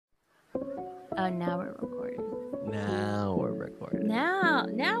Oh, now we're recording. Now we're recording.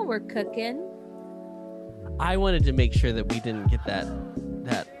 Now we're cooking. I wanted to make sure that we didn't get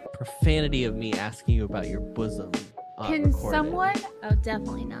that profanity of me asking you about your bosom. Can recorded. someone Oh,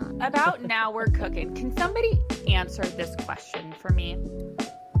 definitely not. about now we're cooking? Can somebody answer this question for me?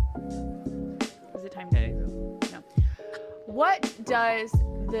 Is it time to No. What does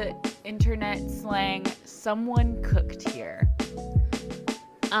the internet slang "someone cooked here"?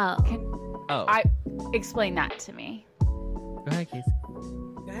 Oh, Explain that to me. Go ahead, Casey.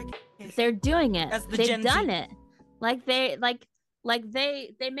 they're doing it. That's the They've Gen Z. done it. Like they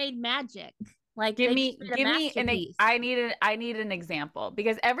made magic. Like Give they me just made a masterpiece. I need an example,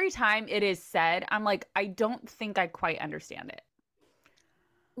 because every time it is said, I'm like, I don't think I quite understand it.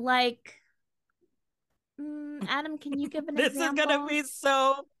 Like, Adam, can you give an This example? is gonna be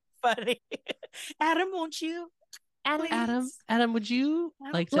so funny. Adam, won't you? Adam, would you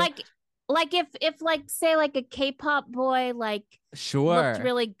like to? Like if like say like a K-pop boy like Sure. looked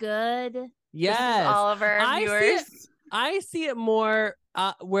really good. Yes. This is all of our viewers. I see it more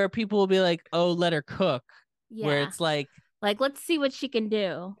where people will be like, "Oh, let her cook." Yeah. Where it's like let's see what she can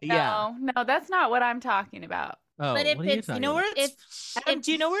do. yeah. No, that's not what I'm talking about. Oh, But if what are you it's- talking You know about? where Adam,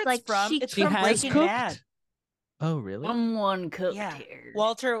 do you know where it's like from? It's She from has Breaking cooked. Bad. Oh, really? Someone cooked Yeah. here.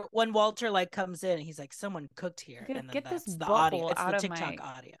 When Walter like comes in, he's like, "Someone cooked here," Get- and then get this that's the bubble audio. It's out the of TikTok my-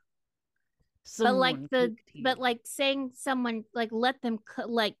 audio. But like saying someone like let them cook,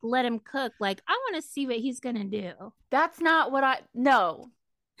 like let him cook, like I want to see what he's gonna do. That's not what No.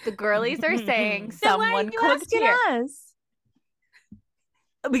 The girlies are saying Then why are someone you cooked asking here. us?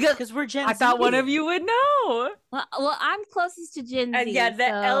 Because we're Gen I Z. thought one of you would know. Well, I'm closest to Gen Z. Yeah, the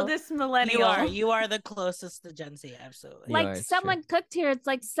so, eldest millennial. You are the closest to Gen Z, absolutely. You are, like it's someone cooked here. It's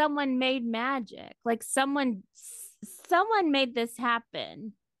like someone made magic. Like someone made this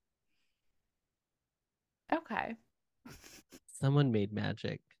happen. Okay. Someone made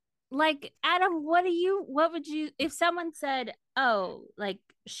magic. Like Adam, what would you if someone said, "Oh, like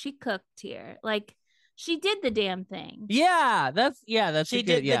she cooked here," like she did the damn thing. Yeah, that's She a did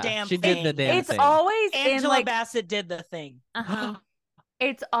good, the yeah. damn She did the thing. damn It's thing. always in Angela like Bassett did the thing. Uh-huh.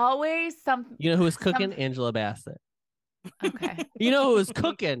 it's always some You know who was cooking? Angela Bassett. okay. You know who was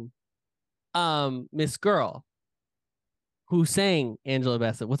cooking? Miss Girl, who sang Angela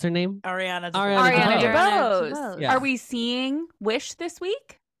Bassett. What's her name? Ariana Ariana Ariana DeBose. DeBose. Yeah. Are we seeing Wish this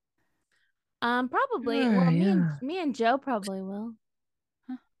week? Probably. Sure, Well, yeah. me and Joe probably will.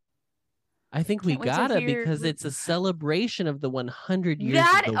 I think we Can't wait to gotta hear- because it's a celebration of the 100 years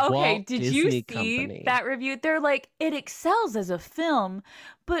of the Walt Did Disney you see Company. that review? They're like, it excels as a film,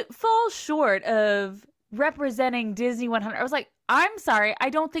 but falls short of representing Disney 100. I was like, I'm sorry, I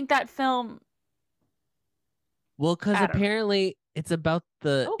don't think that film. Well, because I don't know. apparently it's about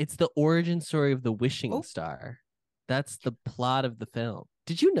it's the origin story of the wishing Oh. star. That's the plot of the film.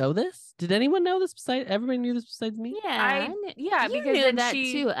 Did you know this? Did anyone know this besides everybody knew this besides me? Yeah, Yeah, you because knew then that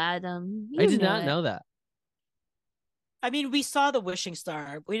she- too, Adam. I You did knew not it. know that. I mean, we saw the Wishing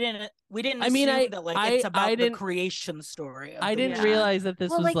Star. We didn't I mean, assume that like it's I about the didn't- creation story. Of I the didn't Yeah. realize that this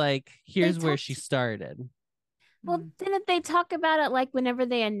Well, was like, like here's where talked- she started. Well, didn't they talk about it like whenever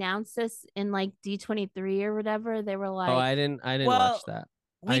they announced this in like D23 or whatever? They were like, Oh, I didn't Well, watch that.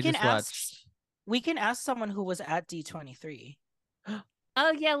 we I can just ask. watched. We can ask someone who was at D23.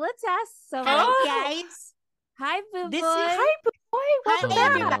 "Oh yeah, let's ask." So, Oh. guys. hi, Boo This Boy. is Hi, boy. Welcome Hi,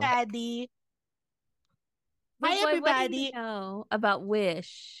 back. Boo Boy. everybody. Boo Hi, Boy, what do everybody. you know about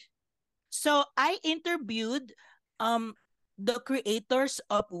Wish? So I interviewed the creators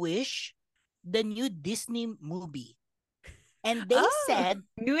of Wish, the new Disney movie. And they Oh. said,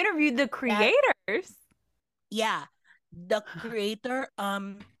 You interviewed the creators. yeah, the creator,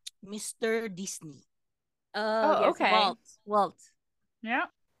 Mr. Disney. Oh, yes, okay. Walt. Yeah.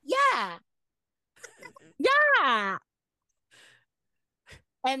 Yeah. Yeah.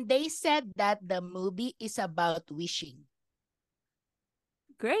 And they said that the movie is about wishing.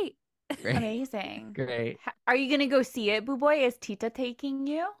 Great. Great. Amazing. Great. Are you gonna go see it, Boo Boy? Is Tita taking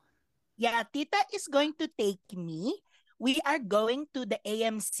you? Yeah, Tita is going to take me. We are going to the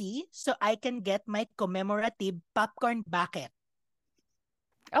AMC so I can get my commemorative popcorn bucket.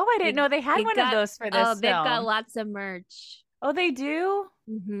 Oh, I didn't know they had one of those for this Oh, they've got film. lots of merch. Oh, they do?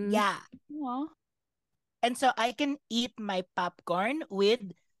 Mhm. Yeah. Aw. And so I can eat my popcorn with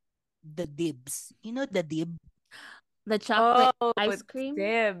the dibs. You know the dib? The chocolate Oh, ice it's cream.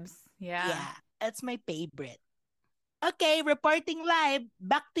 Dibs. Yeah. Yeah, that's my favorite. Okay, reporting live.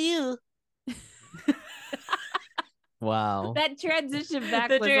 Back to you. Wow. That transition back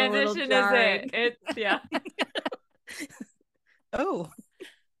The was a little transition is jarring. it. It's yeah. Oh.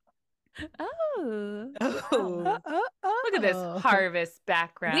 Oh. Oh. Look at this harvest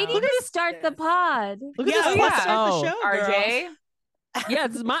background. We need to start the pod. Look at Yeah, this. let's yeah. start the Oh, show, RJ. yeah,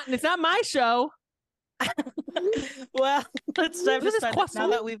 it's not my show. Well, it's time to Look at this start. Now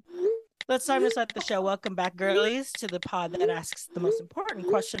croissant. that let's time to start the show. Welcome back, girlies, to the pod that asks the most important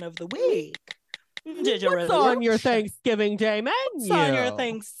question of the week. Did you What's really on your watch? Thanksgiving Day menu? What's on your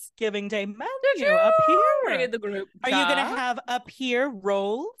Thanksgiving Day menu Did you up read here? the group Are you gonna chat? have up here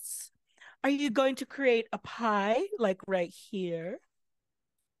rolls? Are you going to create a pie like right here?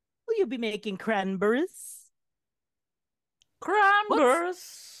 Will you be making cranberries?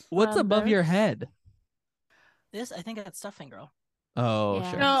 Cranberries? What's above your head? This, I think that's stuffing, girl. Oh,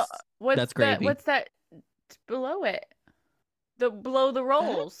 Yeah. sure. No, what's That's that? gravy. What's that below it? Below the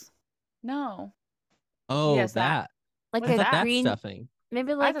rolls. No. Oh, Yes, that. Like What I is a thought that? that's green, stuffing.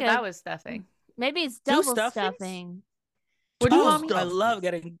 maybe I like thought a, that was stuffing. maybe it's Two double stuffings? stuffing. What do you Oh, want me? I love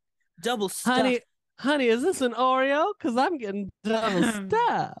getting double stuffed. Honey, is this an Oreo? Because I'm getting double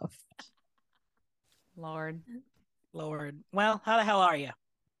stuffed. Lord. Lord. Well, how the hell are you?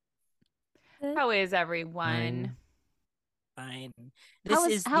 How is everyone? Fine. Fine. This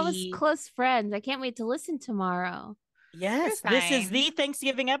is How was the Close Friends? I can't wait to listen tomorrow. yes. You're This is fine. the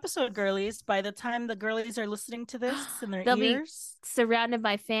Thanksgiving episode, girlies. By the time the girlies are listening to this in their They'll be ears, surrounded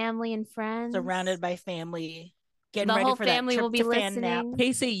by family and friends. surrounded by family, getting The ready whole for that family will be tryptophan nap. listening.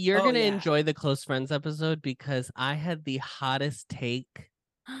 Casey, you're Oh, going to yeah. enjoy the Close Friends episode because I had the hottest take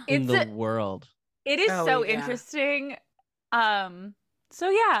in It's the world. It is Oh, so yeah. interesting. So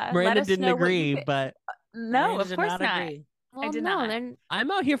yeah, Miranda let us didn't know what you agree, thi- but No, Miranda of did course not. agree. Well, did no, not. then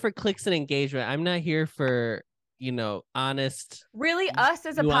I'm out here for clicks and engagement. I'm not here for, honest. Really, us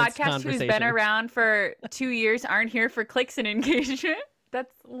as a nuanced podcast who's been conversation. around for 2 years aren't here for clicks and engagement.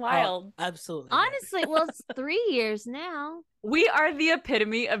 That's wild. Oh, absolutely. not. honestly, well, it's 3 years now. We are the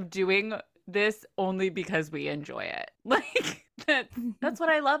epitome of doing this only because we enjoy it. Like that's what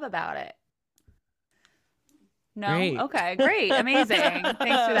I love about it. No? Great. Okay, great. Amazing. Thanks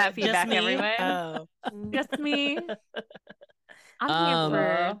for that Just feedback, me? everyone. Oh. Just me. I'm here for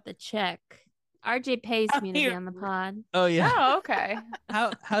Well. the check. RJ pays I'm me to be here on the for- pod. Oh, yeah. Oh, okay.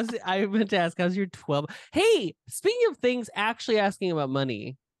 How's it? I meant to ask, how's your 12? Hey, speaking of things actually asking about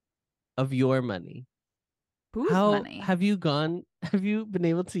money, of your money. Whose How money? have you been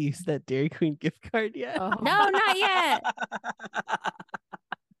able to use that Dairy Queen gift card yet? Oh. No, not yet.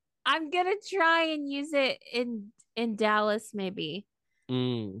 I'm gonna try and use it in Dallas maybe.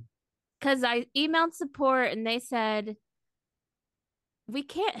 Mm. Because I emailed support and they said we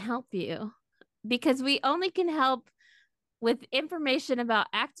can't help you because we only can help with information about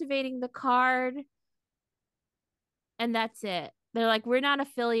activating the card, and that's it. They're like, we're not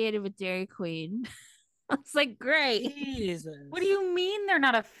affiliated with Dairy Queen. I was like, great. Jesus. What do you mean they're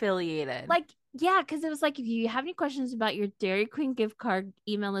not affiliated? Like, yeah, because it was like, if you have any questions about your Dairy Queen gift card,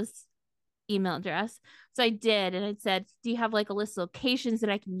 email this email address. So I did, and it said, do you have like a list of locations that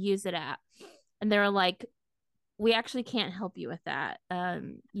I can use it at? And they were like, we actually can't help you with that.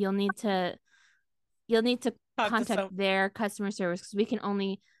 You'll need to contact their customer service because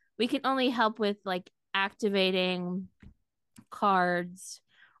we can only help with like activating cards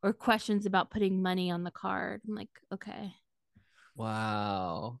or questions about putting money on the card. I'm like, okay.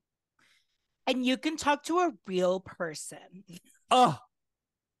 Wow. And you can talk to a real person. Oh,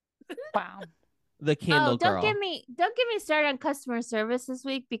 wow. the Kindle don't girl. get me started on customer service this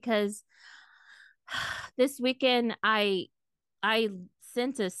week because this weekend I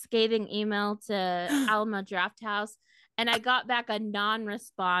sent a scathing email to Alma Draft House and I got back a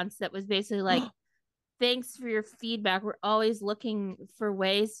non-response that was basically like, thanks for your feedback. We're always looking for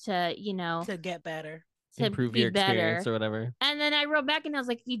ways to, to get better. to Improve be your experience better. or whatever. And then I wrote back and I was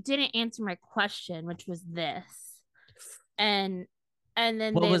like, you didn't answer my question, which was this. And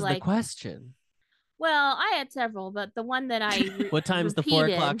then What they was like, the question? well, I had several, but the one that I What time's the 4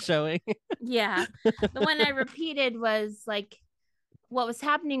 o'clock showing? Yeah. The one I repeated was like, what was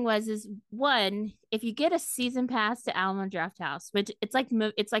happening is one, if you get a season pass to Alamo Draft House, which it's like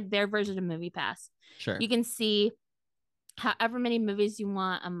their version of Movie Pass. Sure. You can see however many movies you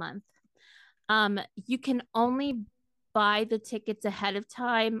want a month. You can only buy the tickets ahead of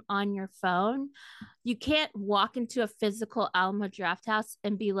time on your phone. You can't walk into a physical Alamo Draft House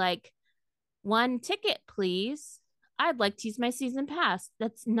and be like, 1 ticket, please. I'd like to use my season pass.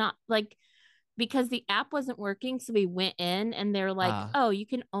 That's not like, because the app wasn't working. So we went in and they're like, oh, you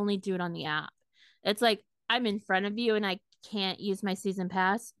can only do it on the app. It's like, I'm in front of you and I can't use my season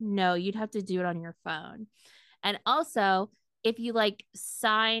pass. No, you'd have to do it on your phone. And also, if you like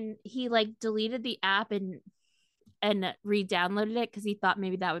sign, he like deleted the app and and re-downloaded it because he thought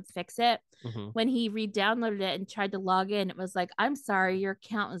maybe that would fix it. Mhm. When he re-downloaded it and tried to log in, it was like, I'm sorry, your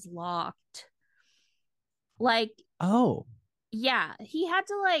account is locked. Like, Oh, yeah, he had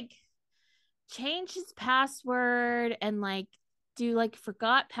to like change his password and like do like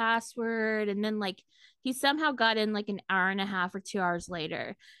forgot password, and then like he somehow got in like an hour and a half or 2 hours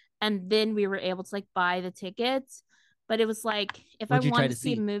later, and then we were able to like buy the tickets. But it was like, if What'd I you try wanted to to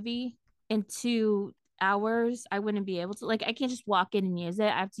see a see? movie in 2 hours, I wouldn't be able to. Like, I can't just walk in and use it.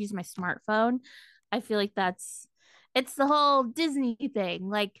 I have to use my smartphone. I feel like it's the whole Disney thing.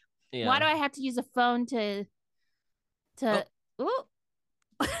 Like, why do yeah. I have to use a phone to Oh. Ooh.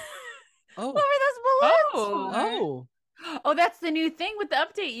 Oh. What were those balloons Oh. for? Oh, that's the new thing with the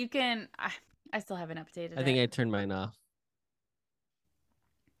update. You can. I still haven't updated I think it. I turned mine off.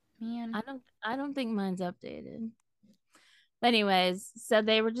 Man. I don't think mine's updated. But anyways, so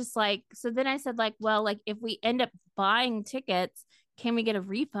they were just like, so then I said, like, well, like if we end up buying tickets, can we get a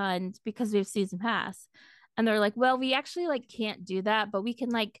refund because we have season pass? And they're like, well, we actually like can't do that, but we can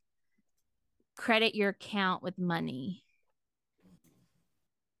like credit your account with money.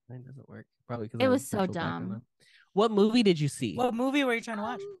 Mine doesn't work. Probably because It I have was so virtual background dumb. on. What movie did you see? What movie were you trying to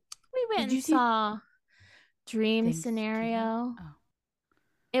watch? We went Did and you see saw Dream Thanksgiving? Scenario. Oh.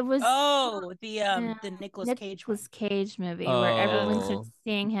 It was Oh, yeah, the Nicolas Cage one. Nicolas Cage movie where everyone Oh. starts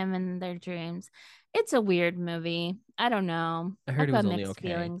seeing him in their dreams. It's a weird movie. I don't know. I heard I've it got was only mixed okay.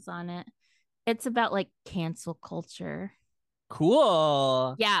 feelings on it. It's about like cancel culture.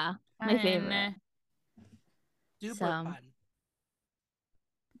 Cool. Yeah, my Fun. favorite. Super So, fun.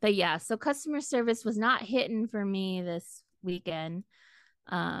 but yeah, so customer service was not hitting for me this weekend.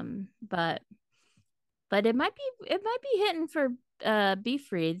 But it might be hitting for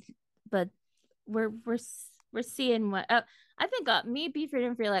Beef Read, but we're seeing what I think me, Beef Read,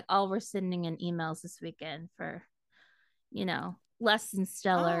 and Free, like, all we're sending in emails this weekend for, less than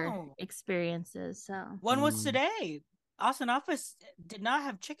stellar Oh. experiences. So One was today. Austin office did not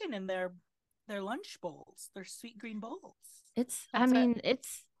have chicken in their lunch bowls, their sweet green bowls. it's That's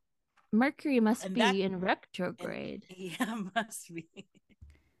it's Mercury must And be that- in retrograde. Yeah, must be.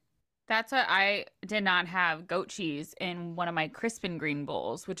 That's what I did not have goat cheese in one of my Crispin green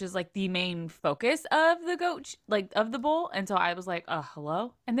bowls, which is like the main focus of the of the bowl. And so I was like,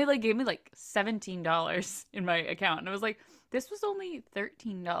 hello? And they like gave me like $17 in my account. And I was like, this was only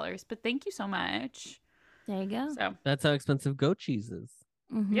 $13, but thank you so much. There you go. So That's how expensive goat cheese is.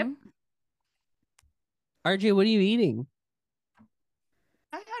 Mhm. Yep. RJ, what are you eating?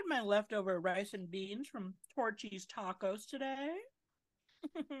 I had my leftover rice and beans from Torchy's Tacos today.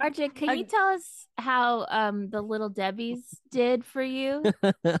 RJ, can you tell us how the Little Debbies did for you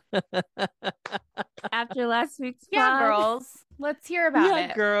after last week's yeah, pod? girls, let's hear about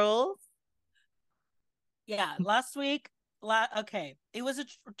it. girls. Yeah, last week, okay, it was a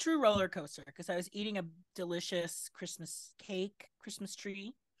true roller coaster because I was eating a delicious Christmas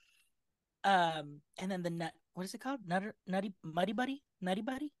tree, and then the nut. What is it called? Nutty Buddy. Nutty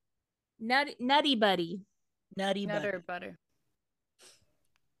Buddy. Nutty Nutter Buddy. butter.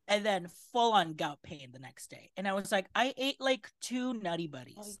 And then full on gout pain the next day. And I was like, I ate like 2 Nutty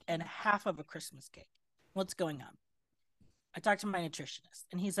Buddies and half of a Christmas cake. What's going on? I talked to my nutritionist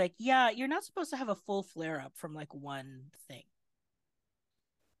and he's like, yeah, you're not supposed to have a full flare up from like one thing.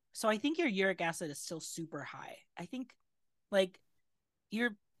 So I think your uric acid is still super high. I think like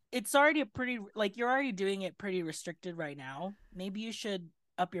it's already you're already doing it pretty restricted right now. Maybe you should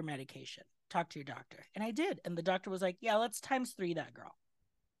up your medication. Talk to your doctor. And I did. And the doctor was like, yeah, let's ×3 that girl.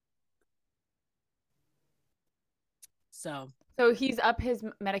 So he's up his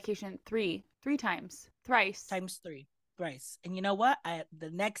medication three times, thrice. ×3, thrice. And you know what? The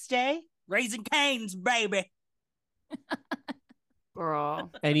next day, Raising Cane's, baby.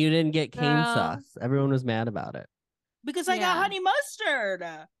 Girl. And you didn't get cane Girl. sauce. Everyone was mad about it. Because I got Yeah. honey mustard.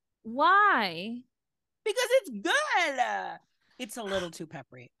 Why? Because it's good. It's a little too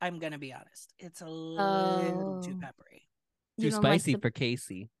peppery. I'm going to be honest. It's a little too peppery. You Too don't like spicy the- for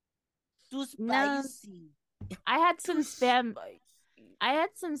Casey. Too No. spicy. I had some spam. I had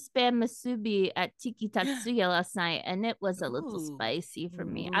some spam masubi at Tiki Tatsuya last night, and it was a little Ooh. spicy for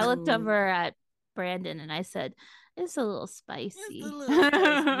me. I looked Ooh. over at Brandon and I said, "It's a little spicy." It's a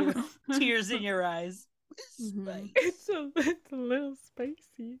little spicy. Tears in your eyes. It's Mhm. spicy. It's a little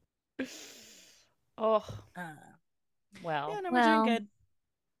spicy. Oh, well. Yeah, no, we're Well, doing good.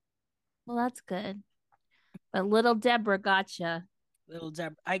 Well, that's good. But little Deborah gotcha. Little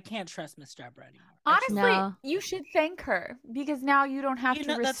Deb, I can't trust Miss Deborah anymore. Honestly, No. you should thank her because now you don't have You to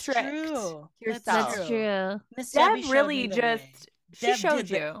know, that's restrict true. yourself. That's That's true. true. Miss Deb Debbie showed really me the just way. she Deb showed did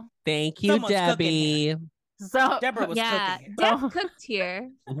the- you. Thank you, Someone's cooking Debbie. here. So Deborah was Yeah, cooking. Deb Cooked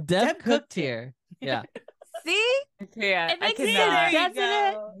Here. Deb Cooked Here. Yeah. See, I can't. it makes I sense, cannot. doesn't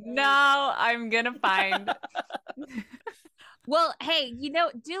it? No, I'm gonna find. Well, hey,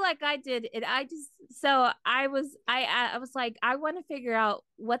 do like I did. And I was like, I want to figure out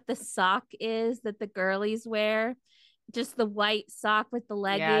what the sock is that the girlies wear. Just the white sock with the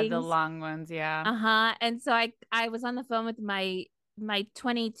leggings. Yeah, the long ones. Yeah. Uh-huh. And so I was on the phone with my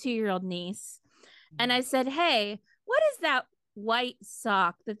 22-year-old niece, and I said, "Hey, what is that white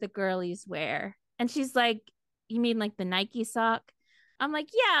sock that the girlies wear?" And she's like, "You mean like the Nike sock?" I'm like,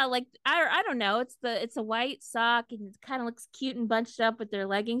 "Yeah, like I don't know. It's a white sock and it kind of looks cute and bunched up with their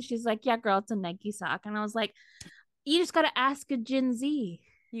leggings." She's like, "Yeah, girl, it's a Nike sock." And I was like, "You just got to ask a Gen Z."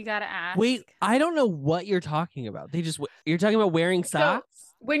 You gotta ask. Wait, I don't know what you're talking about. You're talking about wearing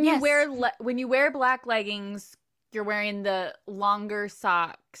socks? When Yes. you wear black leggings, you're wearing the longer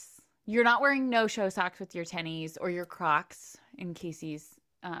socks. You're not wearing no-show socks with your tennies or your Crocs in Casey's.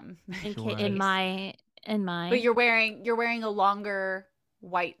 Sure. In my But you're wearing a longer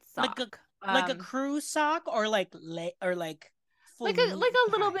white sock, like a crew sock or like full like a little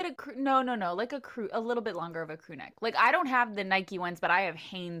knee bit of no, like a little bit longer of a crew neck. Like I don't have the Nike ones, but I have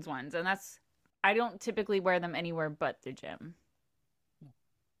Hanes ones, and I don't typically wear them anywhere but the gym.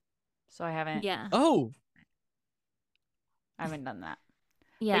 So I haven't. Yeah. Oh, I haven't done that.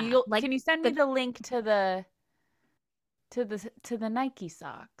 Yeah. But can you send me the link to the Nike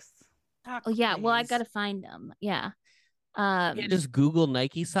socks? sock, Oh yeah, well I please. gotta find them. Yeah. you just Google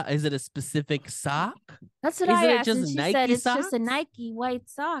Nike sock. Is it a specific sock? That's what Isn't I it asked, just and she Nike said it's just a socks? Nike white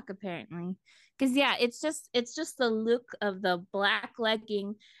sock apparently. Because yeah, it's just the look of the black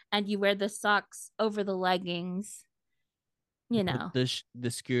legging, and you wear the socks over the leggings. You know. With the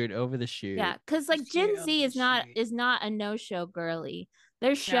skirt over the shoe. Yeah, because like Just Gen get Z over is the not sheet. is not a no-show girly.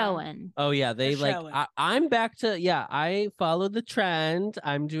 They're showing. Oh yeah, they They're like. showing. I'm back to I follow the trend.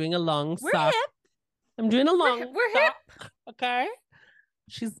 I'm doing a long We're sock. hip. I'm doing a long. We're hip. sock, okay,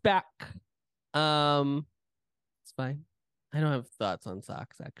 she's back. It's fine. I don't have thoughts on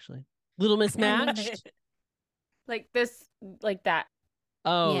socks actually. Little mismatched. Like this, like that.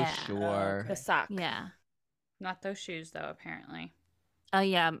 Oh Yeah. sure. The sock. Yeah. Not those shoes though. Apparently, Oh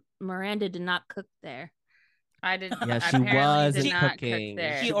yeah, Miranda did not cook there. I did. Yeah, she apparently wasn't did not cooking. cook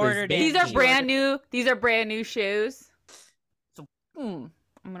there. She She was ordered it. These baking. are brand new. These are brand new shoes. So, I'm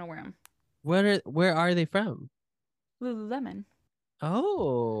gonna wear them. Where are they from? Lululemon.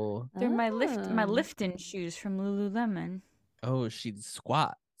 Oh. They're my Oh. lifting shoes from Lululemon Oh, she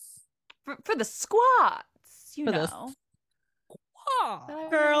squats. for the squats. You For the know. Ah. But I really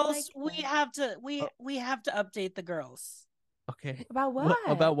Girls, like we them. have to we have to update the girls. Okay. About what?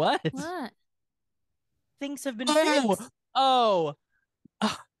 About what? What? Things have been Oh, fixed. oh.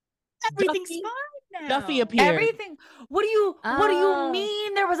 Everything's Duffy- fine now. Duffy appeared. Everything. What do you Oh.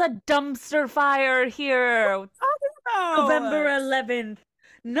 mean? There was a dumpster fire here, Oh, November 11th.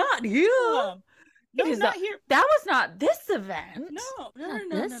 Not here. No, It is not a- here. That was not this event. No, Not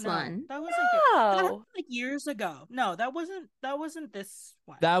no. this one. That was that happened, No. like years ago. No, that wasn't this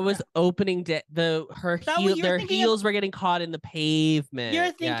one. That was No. opening day. Their you're thinking heels were getting caught in the pavement. You're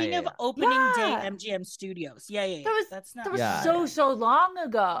Yeah, thinking yeah, of yeah. opening day Yeah. MGM Studios. Yeah. That's not. That was Yeah. so long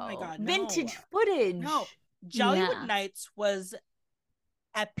ago. Oh my God, no. Vintage footage. No, Jollywood Yeah. Nights was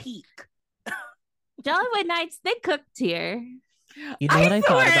at peak. Jollywood Nights, they cooked here. You know what I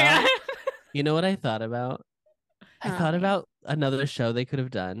thought swear. about? You know what I thought about? I Tell thought me. about another show they could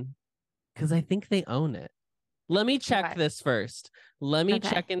have done because I think they own it. Let me check Okay. this first. Let me Okay.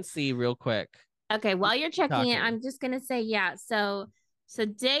 check and see real quick. Okay, while you're checking it, talking. I'm just gonna say, yeah. So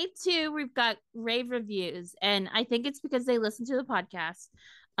day 2, we've got rave reviews, and I think it's because they listen to the podcast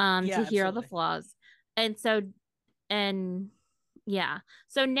Yeah, to hear all the absolutely. flaws. And yeah.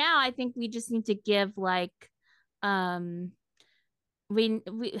 So now I think we just need to give like we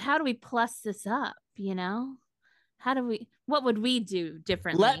how do we plus this up, you know? What would we do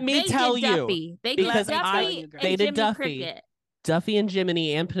differently? Let me They tell did you, Duffy. They because did I- Duffy they and did Jimmy Duffy. Cricket Duffy and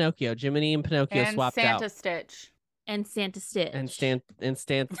Jiminy and Pinocchio. Jiminy and Pinocchio And swapped Santa out. Stitch. and Santa Stitch. And Santa.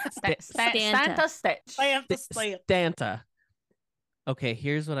 Santa Stitch. Stanta. Okay,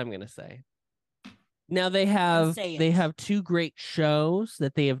 here's what I'm gonna say. Now they have say it. 2 great shows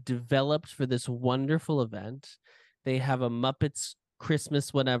that they have developed for this wonderful event. They have a Muppets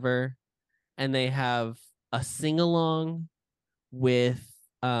Christmas whatever, and they have a sing-along with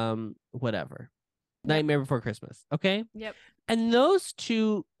whatever. Nightmare Before Christmas. Okay? Yep. And those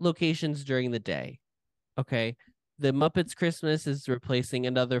 2 locations during the day. Okay. The Muppets Christmas is replacing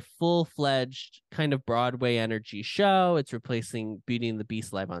another full-fledged kind of Broadway energy show. It's replacing Beauty and the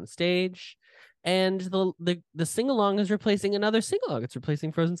Beast live on stage. And the sing-along is replacing another sing-along. It's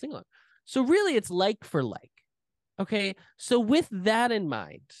replacing Frozen sing-along. So really it's like for like. Okay. So with that in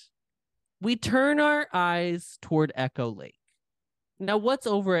mind, we turn our eyes toward Echo Lake. Now, what's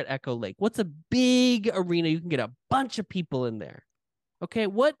over at Echo Lake? What's a big arena? You can get a bunch of people in there. Okay,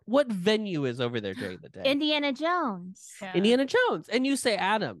 what venue is over there during the day? Indiana Jones. Yeah. Indiana Jones. And you say,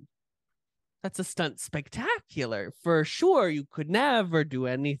 Adam, that's a stunt spectacular. For sure, you could never do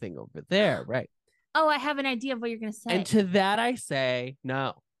anything over there, right? Oh, I have an idea of what you're going to say. And to that I say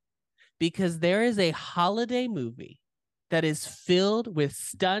no. Because there is a holiday movie that is filled with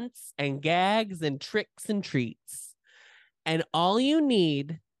stunts and gags and tricks and treats. And all you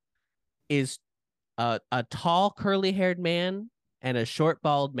need is a tall, curly-haired man and a short,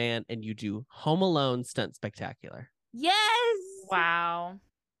 bald man, and you do Home Alone Stunt Spectacular. Yes. Wow.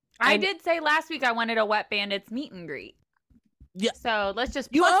 I did say last week I wanted a Wet Bandits meet and greet. Yeah. So let's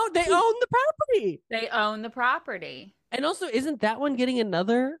just They own the property. They own the property. And also, isn't that one getting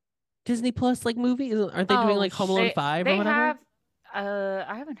another Disney Plus like movie? Aren't they doing like Home Alone 5 or whatever?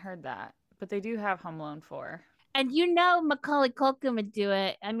 I haven't heard that, but they do have Home Alone 4. And you know Macaulay Culkin would do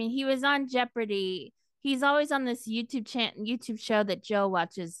it. I mean, he was on Jeopardy. He's always on this YouTube show that Joe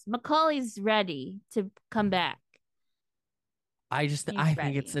watches. Macaulay's ready to come back. I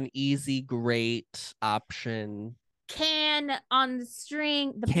think it's an easy, great option. Can on the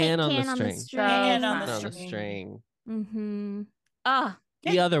string. The Can on the on string. the string. Can on the string. Mm-hmm. Oh.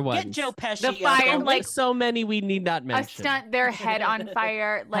 The other one. Get Joe Pesci. The fire, like so many we need not mention. A stunt, their head on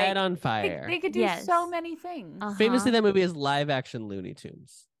fire. Like, head on fire. They could do so many things. Famously, that movie is live action Looney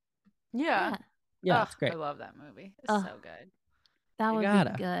Tunes. Yeah. Yeah, it's great. I love that movie. It's so good. That would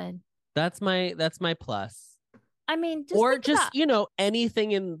be good. That's my plus. I mean,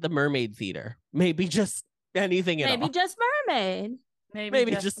 anything in the Mermaid Theater. Maybe just anything at all. Maybe just Mermaid.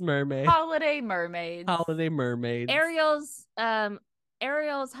 Maybe just Mermaid. Holiday Mermaids. Holiday Mermaids.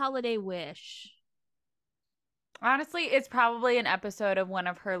 Ariel's Holiday Wish. Honestly, it's probably an episode of one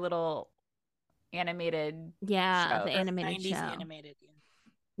of her little animated the animated 90s show. Animated.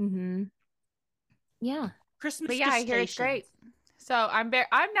 Mm-hmm. Yeah. Christmas. But yeah, I hear it's great. So I'm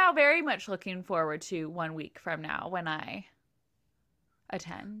now very much looking forward to 1 week from now when I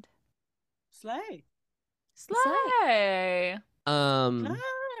attend. Slay. Slay.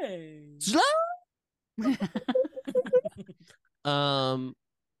 Slay.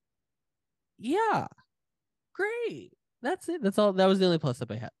 Yeah. Great. That's it. That's all. That was the only plus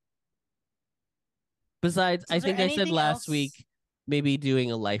up I had. Besides, I think I said last week maybe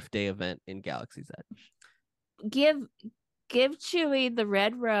doing a Life Day event in Galaxy's Edge. Give Chewie the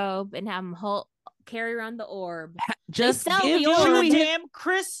red robe and have him carry around the orb. Just give Chewie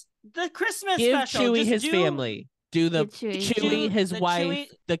the Christmas give special. Chewie his family. Do the Chewie, his wife,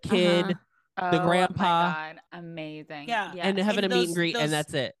 the kid, the grandpa. Oh my God. Amazing. Yeah. And having a meet and greet, and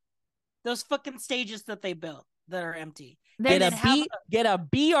that's it. Those fucking stages that they built that are empty. Get a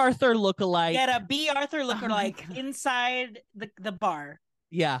B. Arthur lookalike. Get a B. Arthur lookalike inside the bar.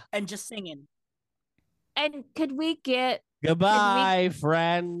 Yeah. And just singing. And could we get goodbye,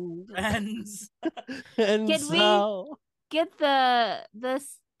 friends? And could we get the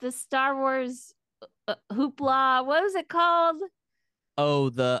Star Wars hoopla? What was it called? Oh,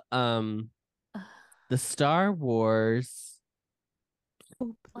 the Star Wars.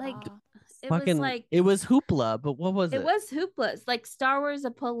 Like it was hoopla, but what was it? It was hoopla. It's like Star Wars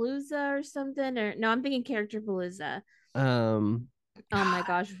a Palooza or something. Or no, I'm thinking Character Palooza. Oh my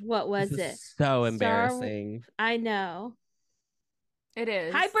gosh, what was it? So embarrassing. I know. It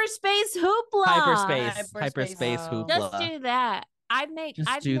is. Hyperspace hoopla. Hyperspace hoopla. Just do that. I've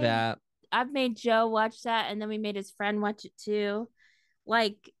made Joe watch that, and then we made his friend watch it too.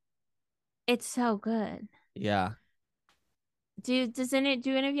 Like, it's so good. Yeah. Do any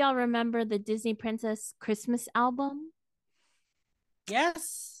of y'all remember the Disney Princess Christmas album?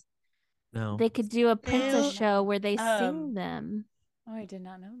 Yes. No. They could do a princess show where they sing them. Oh, I did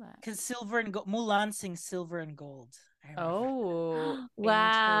not know that. Because Silver and Gold, Mulan sings Silver and Gold. Oh,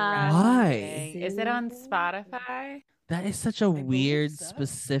 wow! Why? Is it on Spotify? That is such a weird,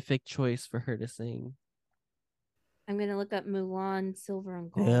 specific choice for her to sing. I'm gonna look up Mulan, Silver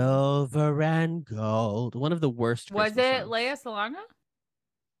and Gold. Silver and Gold. One of the worst. Was Christmas it songs. Lea Salonga?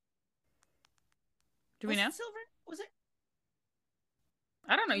 Do we know? Silver? Was it?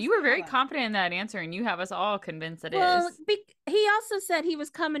 I don't know. You were very confident in that answer, and you have us all convinced it is. He also said he was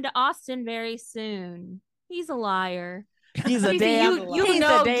coming to Austin very soon. He's a liar. He's a damn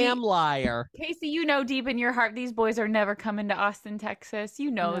damn liar. Casey, you know deep in your heart these boys are never coming to Austin, Texas.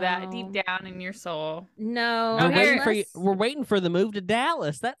 You know that deep down in your soul. No. We're waiting for the move to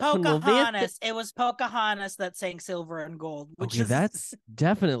Dallas. That's when we'll Pocahontas. It was Pocahontas that sang Silver and Gold, which is that's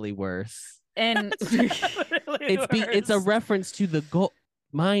definitely worse. And it's a reference to the gold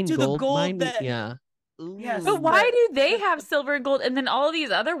mine to gold, the gold mine, that yeah. Yes, but why do they have silver and gold and then all these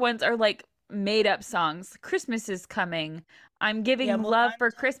other ones are like made up songs? Christmas is coming. I'm giving love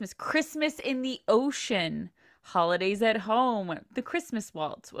for Christmas. Christmas in the ocean. Holidays at home. The Christmas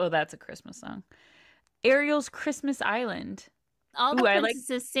Waltz. Oh, that's a Christmas song. Ariel's Christmas Island. All the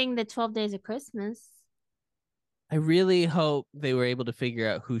princesses sing the 12 Days of Christmas. I really hope they were able to figure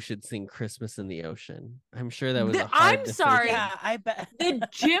out who should sing Christmas in the Ocean. I'm sure that was a hard I'm sorry. Yeah, I bet. The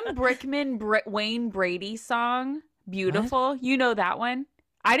Jim Brickman Wayne Brady song, Beautiful. What? You know that one?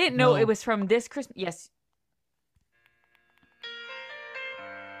 I didn't know it was from this Christmas. Yes.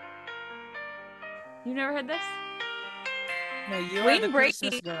 You never heard this? No, you Wayne are the Brady.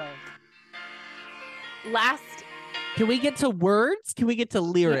 Christmas girl. Last. Can we get to words? Can we get to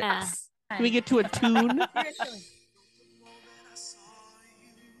lyrics? Yeah. Can we get to a tune?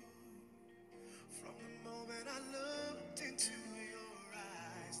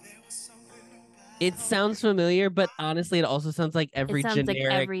 It sounds familiar, but honestly, it also sounds like every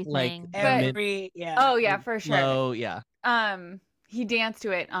generic, like yeah. Oh yeah, for sure. Oh yeah. He danced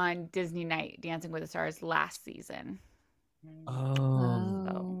to it on Disney Night, Dancing with the Stars last season.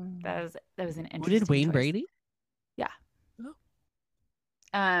 Oh, so that was an interesting. Who did Wayne choice. Brady? Yeah. Oh.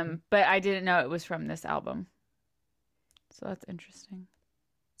 But I didn't know it was from this album, so that's interesting.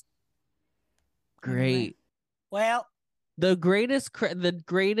 Great. Well, the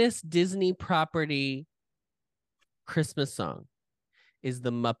greatest Disney property Christmas song is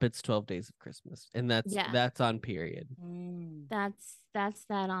the Muppets 12 Days of Christmas, and that's on period. That's that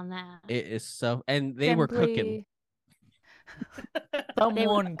on that. It is so, and they were cooking.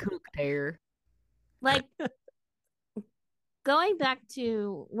 Someone cooked here. Like going back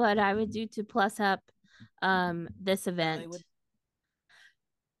to what I would do to plus up this event.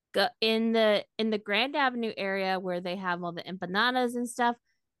 In the Grand Avenue area where they have all the empanadas and stuff,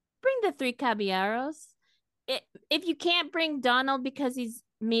 bring the three caballeros. If you can't bring Donald because he's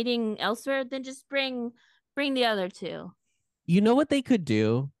meeting elsewhere, then just bring the other two. You know what they could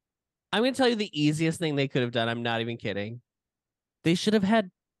do? I'm going to tell you the easiest thing they could have done. I'm not even kidding. They should have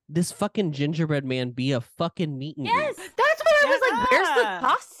had this fucking gingerbread man be a fucking meet and greet. Yes, that's what I was like. Where's the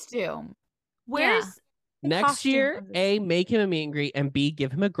costume? Where's next year? A, make him a meet and greet, and B,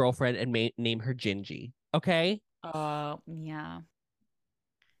 give him a girlfriend and name her Gingy. Okay? Yeah.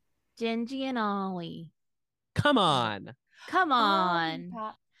 Gingy and Ollie. Come on.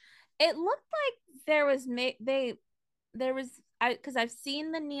 It looked like there was because I've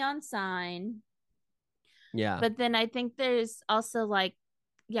seen the neon sign. Yeah. But then I think there's also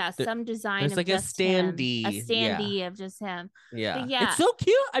some design there's of like just a standee. A standee of just him. Yeah. But yeah. It's so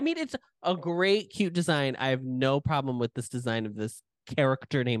cute. I mean, it's a great, cute design. I have no problem with this design of this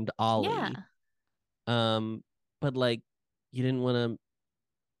character named Ollie. Yeah. But like you didn't want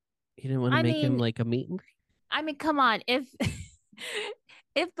to make him like a meet and greet. I mean, come on. If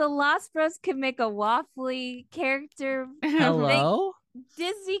the Lost Bros could make a waffly character, hello,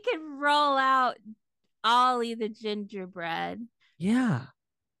 Disney can roll out Ollie the gingerbread. Yeah.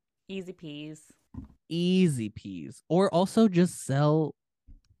 Easy peas. Or also just sell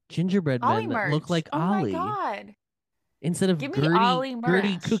gingerbread men that merch. look like Ollie. Oh my god. Instead of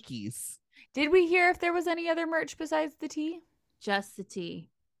Gertie cookies. Did we hear if there was any other merch besides the tea? Just the tea.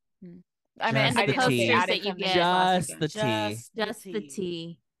 I mean, the coasters that you get. Just the tea. Just the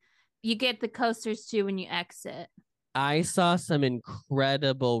tea. You get the coasters too when you exit. I saw some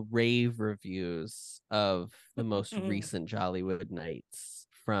incredible rave reviews of the most recent Jollywood nights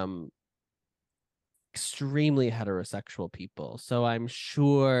from extremely heterosexual people. So I'm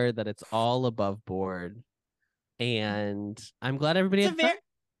sure that it's all above board. And I'm glad everybody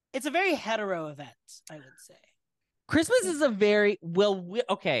it's a very hetero event, I would say. Christmas is a very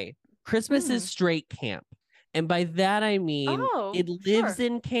Christmas is straight camp. And by that I mean it lives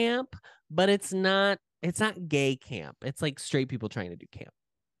in camp, but it's not gay camp. It's like straight people trying to do camp.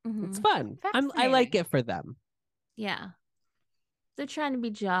 Mm-hmm. It's fun. I like it for them. Yeah. They're trying to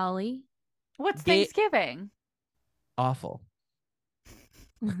be jolly. What's Thanksgiving? Awful.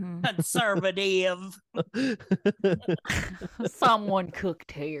 Mm-hmm. Conservative. Someone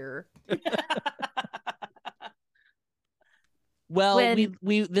cooked here. Well,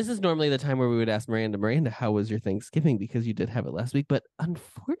 we this is normally the time where we would ask Miranda, how was your Thanksgiving? Because you did have it last week, but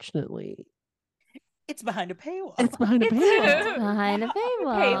unfortunately, It's behind a paywall. It's behind a It's paywall. Behind a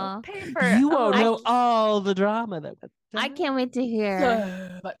paywall. Pay for You a won't little- know all the drama that went I down. can't wait to hear.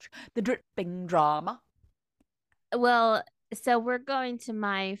 so much. The dripping drama. Well, so we're going to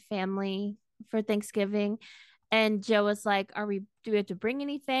my family for Thanksgiving, and Joe was like, do we have to bring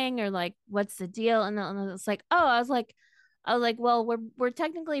anything, or like what's the deal? And I was like, oh, I was like, well, we're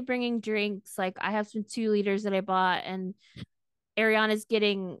technically bringing drinks. Like I have some 2 liters that I bought, and Ariana's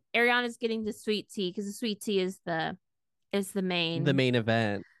getting the sweet tea, because the sweet tea is the main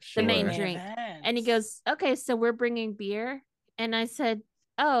event. the main Sure. drink. Event. And he goes, okay, so we're bringing beer. And I said,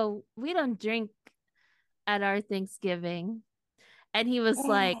 oh, we don't drink at our Thanksgiving. And he was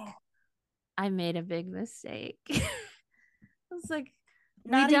like, I made a big mistake. I was like,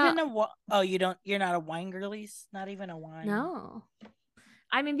 Not we even don't- you're not a wine girlies? Not even a wine. No.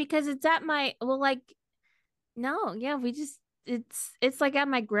 I mean, because it's at my, well, like, no, yeah, we just, it's like at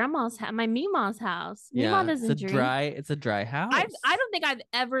my grandma's house, my Mima's house. Yeah, Mima doesn't drink. It's a dry house. I don't think I've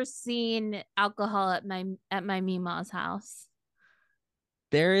ever seen alcohol at my Mima's house.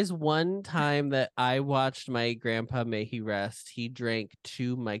 There is one time that I watched my grandpa, may he rest. He drank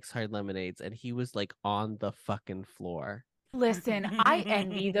 2 Mike's Hard Lemonades, and he was like on the fucking floor. Listen, I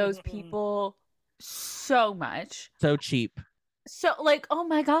envy those people so much. So cheap. So like, oh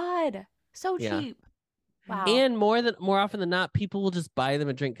my God. So Yeah. cheap. Wow. And more often than not, people will just buy them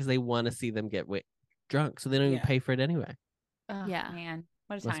a drink because they want to see them get drunk, so they don't even Yeah. pay for it anyway. Oh, Yeah. man.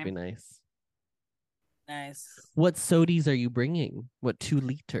 What a Must be time. nice. Nice. What sodies are you bringing? What 2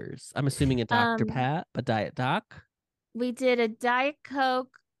 liters? I'm assuming a Dr. Pat, a Diet Doc. We did a Diet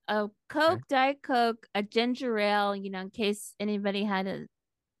Coke, a Coke, Okay. Diet Coke, a ginger ale, in case anybody had a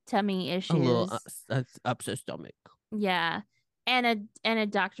tummy issues. A little upset stomach. Yeah. And a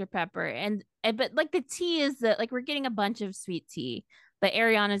Dr. Pepper. And but like the tea is like we're getting a bunch of sweet tea, but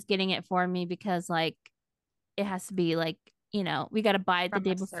Ariana's getting it for me because like it has to be like, we got to buy it the From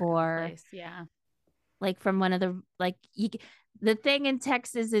day a certain before. place, yeah. Like from one of the the thing in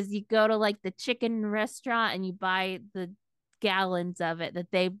Texas is you go to like the chicken restaurant and you buy the gallons of it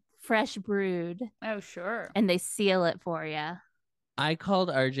that they fresh brewed Oh, sure. and they seal it for you. I called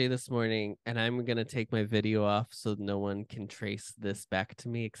RJ this morning, and I'm going to take my video off so no one can trace this back to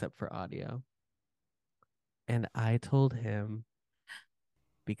me except for audio. And I told him,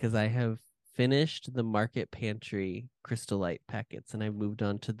 because I have finished the Market Pantry Crystal Light packets and I moved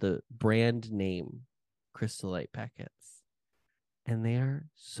on to the brand name Crystal Light packets, and they are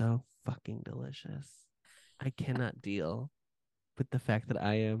so fucking delicious. I cannot deal with the fact that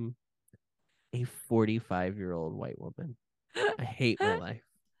I am a 45-year-old white woman. I hate my life.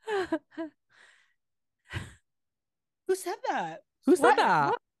 Who said that? Who said What? that?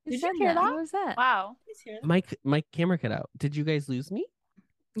 What? Who Did said you hear that? What was that? Wow. Please hear that. My camera cut out. Did you guys lose me?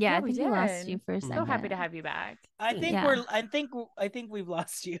 Yeah, Yeah, I we think we lost did. you for a So second. So happy to have you back. I think Yeah. I think we've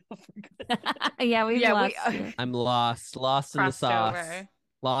lost you. Yeah, we've Yeah, lost we- you. I'm lost in the Crossed sauce. over.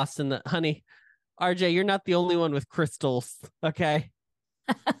 Lost in the honey. RJ, you're not the only one with crystals, okay?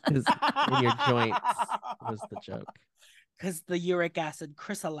 'Cause in your joints was the joke. Because the uric acid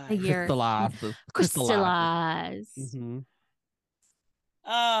crystallized. Uric- Crystallized. Mm-hmm.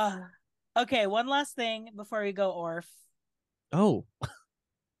 Okay, one last thing before we go, Orf. Oh,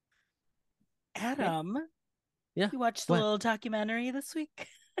 Adam. Yeah, You watched the what? little documentary this week?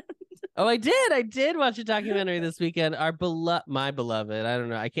 oh, I did watch a documentary this weekend. My beloved, I don't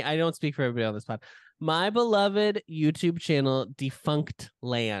know, I don't speak for everybody on this pod. My beloved YouTube channel, Defunct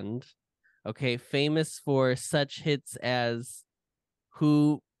Land, okay, famous for such hits as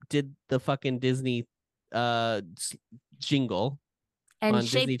Who Did the Fucking Disney jingle And on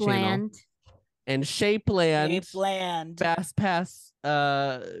Disney Channel. Shapeland. And Shapeland, Land. Fast Pass,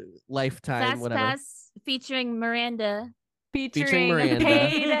 Lifetime, Fast whatever. Pass featuring Miranda. Featuring Miranda.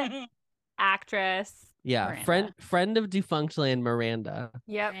 paid actress. Yeah, Miranda. friend of Defunct Land, Miranda.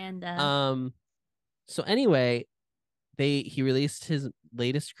 Yep. Miranda. So anyway, he released his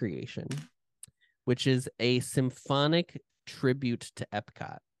latest creation, which is a symphonic tribute to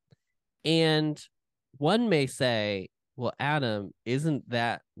Epcot. And one may say, well, Adam, isn't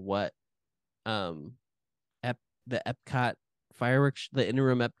that what the Epcot fireworks, the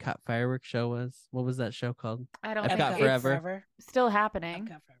interim Epcot fireworks show was? What was that show called? I don't Epcot think Forever. it's still happening.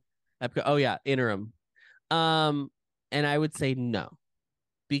 Epcot Forever. Epcot, oh yeah, interim. And I would say no,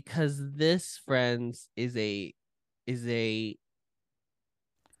 because this, friends, it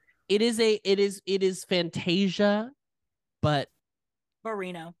is Fantasia, but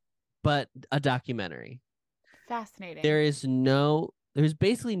Marino. a documentary. Fascinating. There's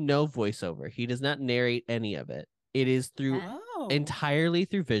basically no voiceover. He does not narrate any of it. It is through Oh. entirely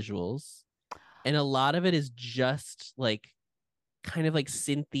through visuals. And a lot of it is just like kind of like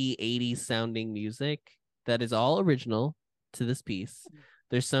synthy 80s sounding music that is all original to this piece.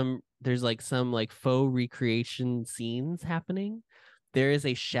 There's like some like faux recreation scenes happening. There is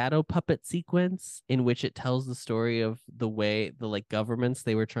a shadow puppet sequence in which it tells the story of the way the like governments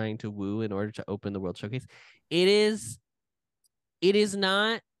they were trying to woo in order to open the World Showcase. It is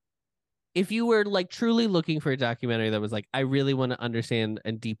not, if you were like truly looking for a documentary that was like, I really want to understand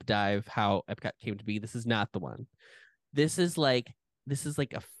and deep dive how Epcot came to be, this is not the one. This is like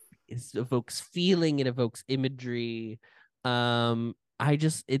it evokes feeling, it evokes imagery.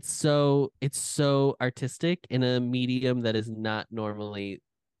 It's so artistic in a medium that does not normally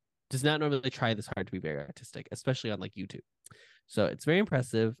try this hard to be very artistic, especially on like YouTube. So it's very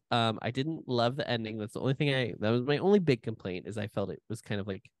impressive. I didn't love the ending. That's the only thing that was my only big complaint, is I felt it was kind of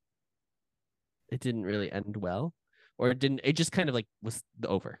like it didn't really end well, or it just kind of like was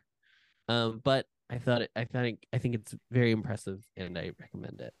over. But I think it's very impressive, and I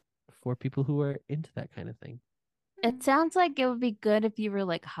recommend it for people who are into that kind of thing. It sounds like it would be good if you were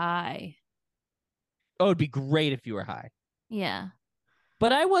like high. Oh, it'd be great if you were high. Yeah.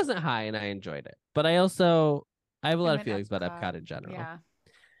 But I wasn't high and I enjoyed it. But I have a lot of feelings about Epcot in general. Yeah.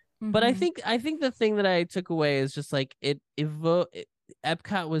 But I think the thing that I took away is just like Epcot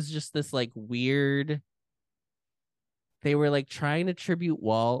was just this like weird. They were like trying to tribute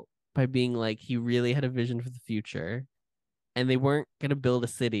Walt by being like he really had a vision for the future, and they weren't gonna build a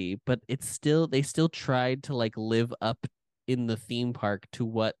city, but they still tried to like live up in the theme park to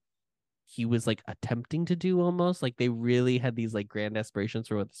what he was like attempting to do, almost like they really had these like grand aspirations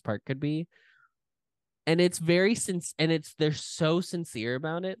for what this park could be. And it's they're so sincere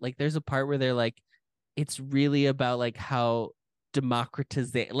about it. Like there's a part where they're like, it's really about like how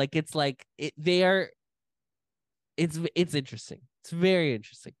democratization, like it's like it's interesting. It's very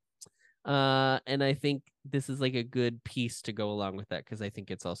interesting. And I think this is like a good piece to go along with that, because I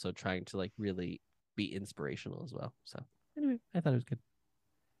think it's also trying to like really be inspirational as well. So anyway, I thought it was good.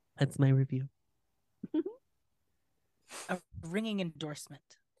 That's my review. A ringing endorsement.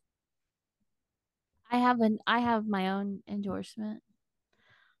 I have my own endorsement.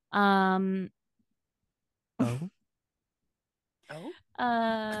 Oh.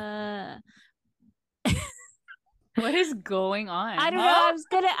 What is going on? I don't know. I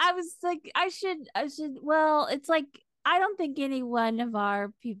was like, I should, well, it's like, I don't think any one of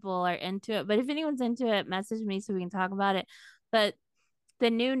our people are into it, but if anyone's into it, message me so we can talk about it. But the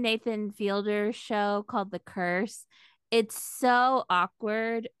new Nathan Fielder show called The Curse, it's so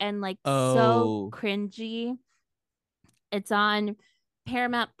awkward and like so cringy. It's on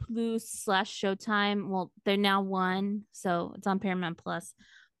Paramount Plus / Showtime. Well, they're now one, so it's on Paramount Plus.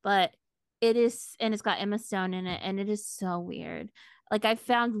 But it is, and it's got Emma Stone in it, and it is so weird. Like I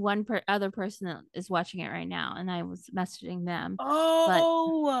found one other person that is watching it right now, and I was messaging them.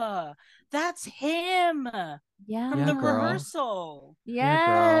 That's him. Yeah, from the girl. rehearsal.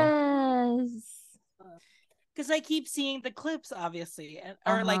 Yes. Because I keep seeing the clips, obviously,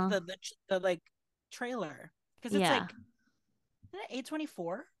 or like the like trailer. Because it's like, isn't it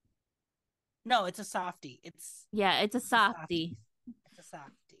A24? No, it's a softie. It's a softie. It's a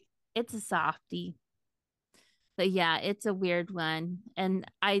softie. It's a softie. But yeah, it's a weird one, and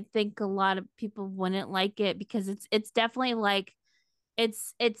I think a lot of people wouldn't like it because it's definitely like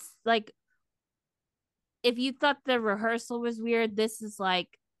it's like if you thought the rehearsal was weird, this is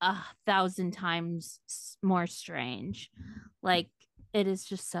like 1,000 times more strange. Like it is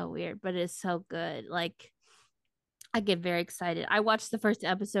just so weird, but it's so good. Like I get very excited. I watched the first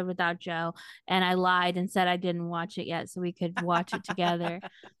episode without Joe, and I lied and said I didn't watch it yet so we could watch it together.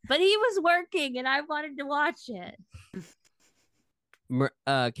 But he was working and I wanted to watch it.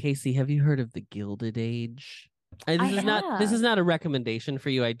 Casey, have you heard of The Gilded Age? This is not a recommendation for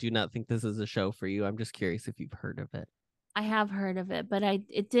you. I do not think this is a show for you. I'm just curious if you've heard of it. I have heard of it, but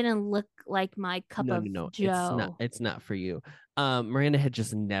it didn't look like my cup of Joe. It's not for you. Miranda had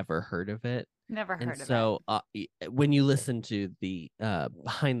just never heard of it. Never heard of it. So when you listen to the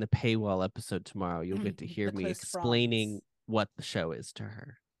behind the paywall episode tomorrow, you'll get to hear me explaining what the show is to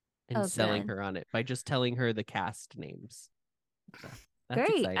her and selling her on it by just telling her the cast names. So great.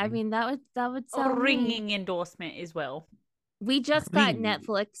 Exciting. I mean, that would sound a ringing endorsement as well. We just got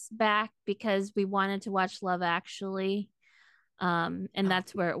Netflix back because we wanted to watch Love Actually, and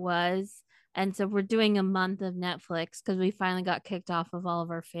that's where it was. And so we're doing a month of Netflix because we finally got kicked off of all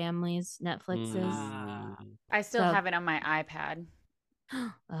of our families' Netflixes. I still have it on my iPad.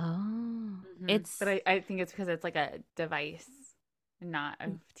 But I think it's because it's like a device, not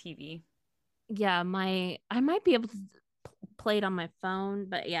a TV. Yeah, I might be able to play it on my phone,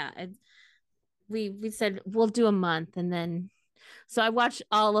 but yeah, we said we'll do a month, and then so I watched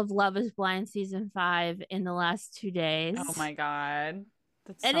all of Love Is Blind season 5 in the last 2 days. Oh my god.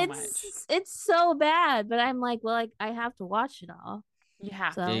 That's and so it's much. it's so bad, but I'm like, well, I have to watch it all. You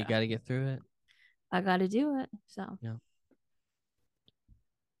have So Yeah, you got to get through it. I got to do it. So Yeah.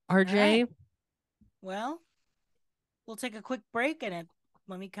 RJ, Right. Well, we'll take a quick break, and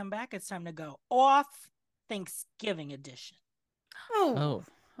when we come back, it's time to go off Thanksgiving edition. Oh.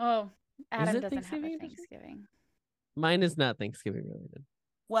 Adam it doesn't Thanksgiving have a edition? Thanksgiving. Mine is not Thanksgiving related.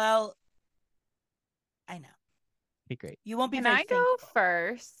 Well, I know. Okay, great. You won't be Can very I go thankful.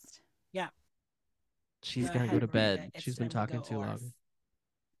 first? Yeah. She's Go got to go ahead, to Miranda. bed. It's She's been time to talking go too off. long.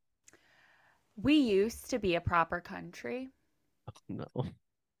 We used to be a proper country. Oh, no.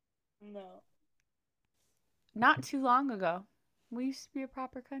 No. Not too long ago. We used to be a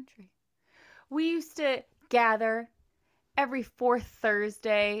proper country. We used to gather every fourth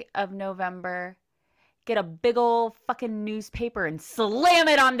Thursday of November, get a big old fucking newspaper and slam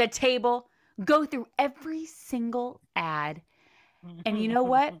it on the table, go through every single ad. And you know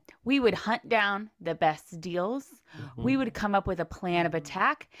what? We would hunt down the best deals. We would come up with a plan of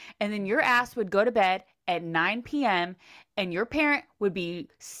attack. And then your ass would go to bed at 9 p.m. and your parent would be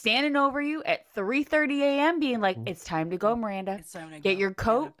standing over you at 3:30 a.m. being like, it's time to go, Miranda. It's time to Get go. your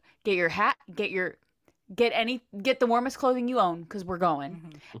coat, get your hat, get the warmest clothing you own, because we're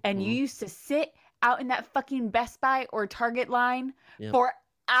going. And you used to sit out in that fucking Best Buy or Target line for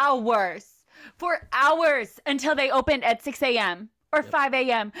hours until they opened at 6 a.m. or 5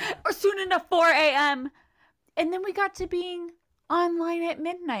 a.m. or soon enough 4 a.m. And then we got to being online at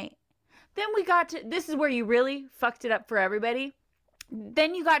midnight. Then we got to, this is where you really fucked it up for everybody.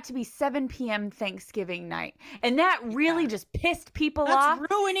 Then you got to be 7 p.m. Thanksgiving night. And that really just pissed people off.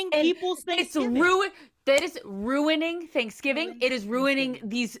 That's ruining people's Thanksgiving. That is ruining Thanksgiving. It is ruining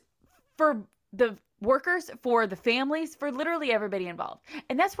these, for the workers, for the families, for literally everybody involved.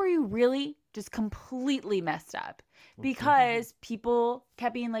 And that's where you really just completely messed up, because people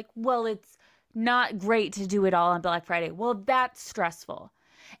kept being like, well, it's not great to do it all on Black Friday. Well, that's stressful.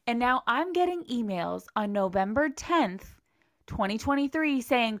 And now I'm getting emails on November 10th, 2023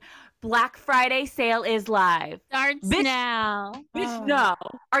 saying Black Friday sale is live. starts now. Bitch, no.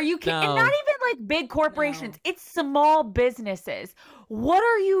 Are you kidding? No. And not even like big corporations. It's small businesses. What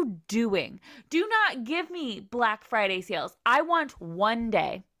are you doing? Do not give me Black Friday sales. I want one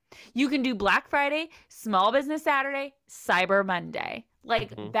day. You can do Black Friday, Small Business Saturday, Cyber Monday.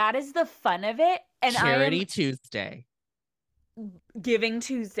 Like, that is the fun of it. And Charity Tuesday. Giving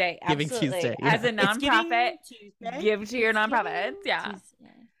Tuesday. Giving Absolutely. Tuesday, yeah. As a nonprofit, give to your It's nonprofits. Giving Yeah. Tuesday.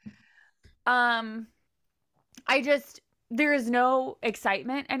 I just, there is no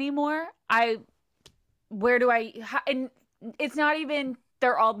excitement anymore. And it's not even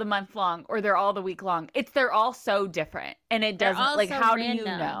they're all the month long or they're all the week long. They're all so different. And it They're doesn't, all like, so how random.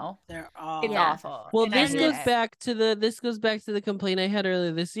 do you know? They're all It's awful. Well, And I this hate goes it. back to the complaint I had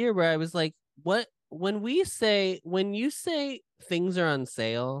earlier this year, where I was like, what, when you say things are on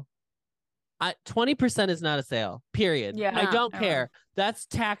sale, 20% is not a sale, period. Yeah. I don't No. care. That's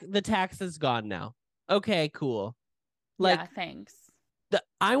the tax is gone now. Okay, cool. Yeah, thanks.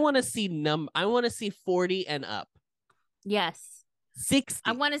 I want to see 40 and up. Yes. 60.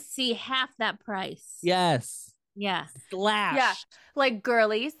 I want to see half that price. Yes. Yeah. Slash. Yeah. Like,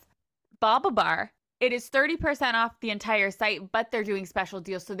 girlies, Baba Bar. It is 30% off the entire site, but they're doing special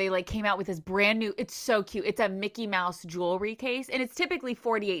deals. So they came out with this brand new, it's so cute. It's a Mickey Mouse jewelry case, and it's typically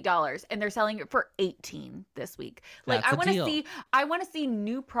 $48, and they're selling it for $18 this week. That's I a deal. want to see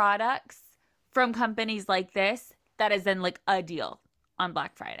new products from companies like this that is then a deal on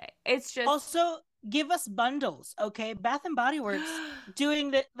Black Friday. It's just Also, give us bundles, okay? Bath and Body Works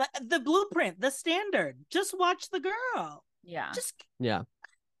doing the blueprint, the standard. Just watch the girl. yeah. Yeah.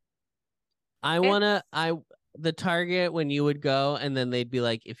 The Target, when you would go and then they'd be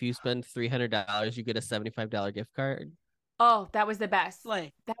like, if you spend $300, you get a $75 gift card. Oh, that was the best.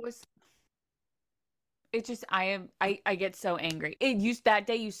 Like, It just, I get so angry. That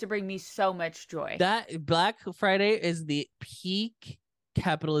day used to bring me so much joy. That Black Friday is the peak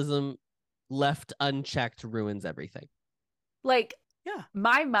capitalism, left unchecked, ruins everything. yeah.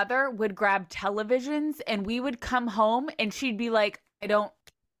 My mother would grab televisions and we would come home and she'd be like,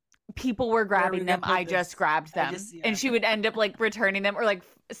 people were grabbing them. I just grabbed them. And she would end up returning them or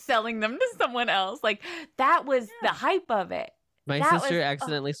selling them to someone else. That was the hype of it. My sister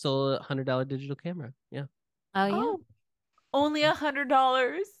accidentally sold a $100 digital camera. Yeah. Oh yeah. Oh, only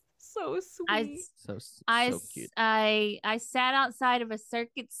 $100. So sweet. So cute. I sat outside of a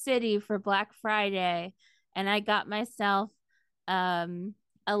Circuit City for Black Friday, and I got myself a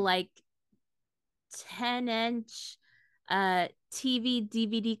 10-inch TV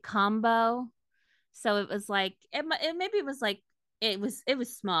DVD combo. So it was like it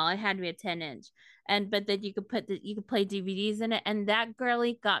was small. It had to be a 10-inch. But then you could play DVDs in it. And that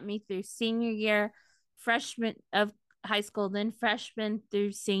girly got me through senior year, freshman of high school, then freshman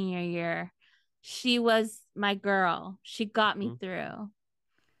through senior year. She was my girl. She got me through.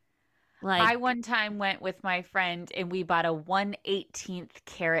 Like, I one time went with my friend and we bought a 1/18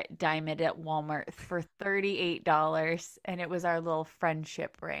 carat diamond at Walmart for $38, and it was our little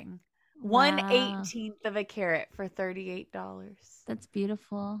friendship ring. wow. 1/18 of a carat for $38. That's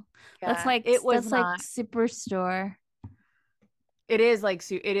beautiful. Yeah, That's like Superstore. It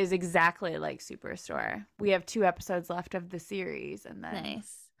is exactly like Superstore. We have 2 episodes left of the series, and then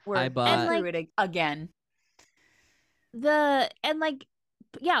Nice. we're through it again.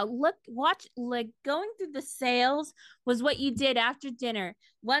 Watch, like, going through the sales was what you did after dinner.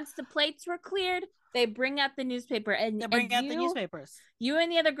 Once the plates were cleared, they bring out the newspaper, and the newspapers. You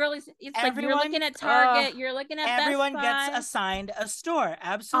and the other girlies, it's everyone, like you're looking at Target, you're looking at everyone Best Buy. gets assigned a store.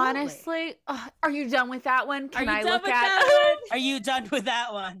 Absolutely. Honestly, are you done with that one? Can I look at that Are you done with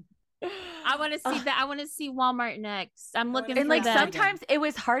that one? I want to see that. I want to see Walmart next. I'm looking for and like that. sometimes it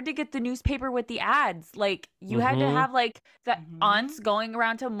was hard to get the newspaper with the ads. Like you had to have like the aunts going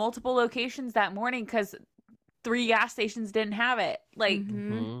around to multiple locations that morning because 3 gas stations didn't have it. Like,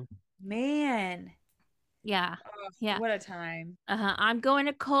 man. Yeah. Yeah. What a time. I'm going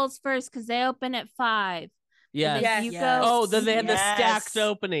to Kohl's first because they open at 5. Yes. You go. Oh, then they had the stacked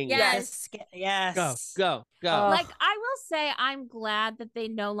opening. Yes. Go. Like, I will say I'm glad that they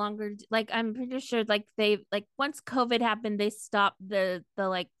no longer, like, I'm pretty sure like they, like, once COVID happened, they stopped the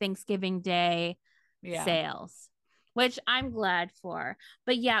like Thanksgiving Day sales, which I'm glad for.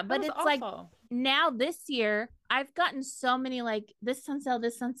 But yeah, but it's awful. Like now this year I've gotten so many like this on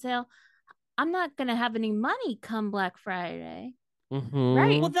sale. I'm not gonna have any money come Black Friday.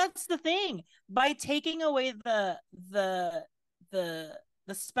 Right. Well, that's the thing. By taking away the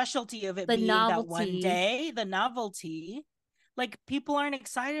specialty of it being that one day, the novelty, like people aren't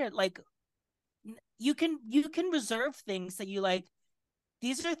excited. Like you can reserve things that you like.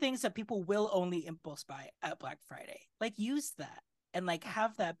 These are things that people will only impulse buy at Black Friday. Like use that and like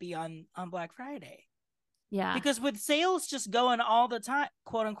have that be on Black Friday. Yeah. Because with sales just going all the time,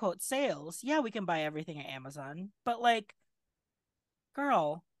 quote unquote sales, yeah, we can buy everything at Amazon, but like,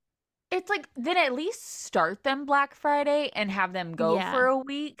 girl, it's like then at least start them Black Friday and have them go for a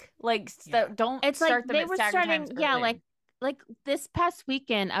week. Like don't it's start like them they at were starting starting like this past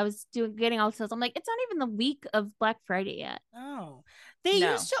weekend I was getting all the sales. I'm like, it's not even the week of Black Friday yet. Oh, they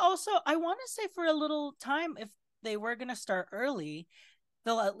used to also, I want to say for a little time, if they were going to start early,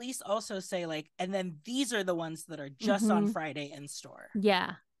 they'll at least also say like, and then these are the ones that are just on Friday in store.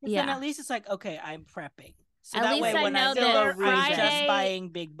 Yeah. Then at least it's like, okay, I'm prepping. So at that least way I when know I go that I'm just buying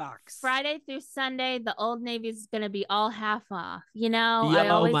big box. Friday through Sunday, the Old Navy is going to be all half off. You know,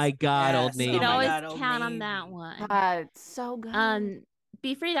 oh my God, Old Navy. You can always Old count Navy. on that one. It's so good.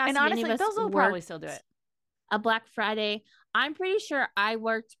 Be free to ask. And honestly, those will probably still do it. A Black Friday. I'm pretty sure I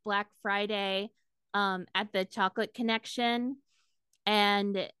worked Black Friday at the Chocolate Connection,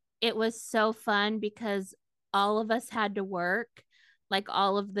 and it was so fun because all of us had to work. Like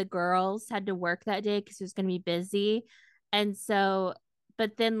all of the girls had to work that day because it was going to be busy. And so,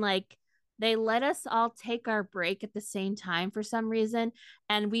 but then like they let us all take our break at the same time for some reason.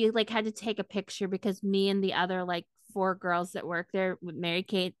 And we like had to take a picture because me and the other like 4 girls that work there with Mary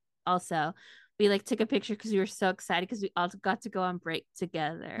Kate also, we like took a picture because we were so excited because we all got to go on break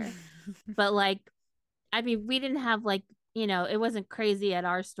together. But like, I mean, we didn't have like, you know, it wasn't crazy at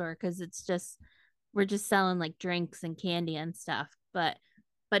our store because it's just, we're just selling like drinks and candy and stuff. But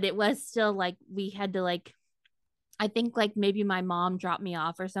it was still like we had to like, I think like maybe my mom dropped me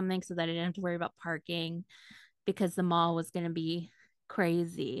off or something so that I didn't have to worry about parking because the mall was going to be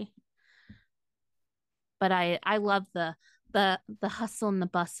crazy. But I love the hustle and the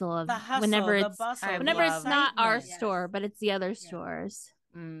bustle of whenever it's not our store, but it's the other stores.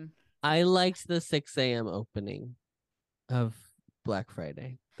 I liked the 6 a.m. opening of Black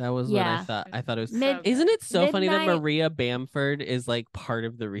Friday. That was what I thought. I thought it was. Isn't it so funny that Maria Bamford is like part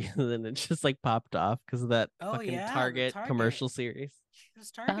of the reason it just like popped off because of that fucking Target commercial series? She was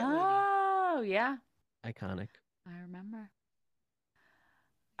Target lady. Oh yeah, iconic. I remember.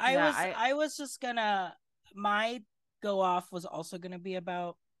 I was just gonna. My go off was also gonna be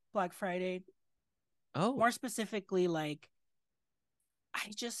about Black Friday. Oh, more specifically, like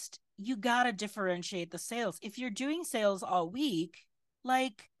you gotta differentiate the sales. If you're doing sales all week,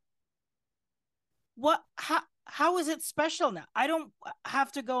 like what how is it special now? I don't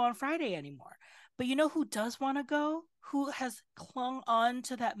have to go on Friday anymore. But you know who does want to go? Who has clung on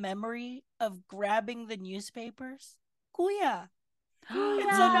to that memory of grabbing the newspapers? Kuya.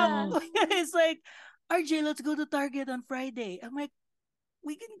 It's like Yeah. it's like, RJ, let's go to Target on Friday. I'm like,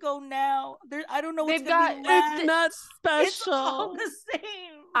 we can go now. I don't know what's They've gonna be got- left. It's not It's all special. the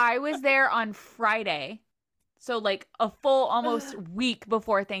same. I was there on Friday. So like a full almost week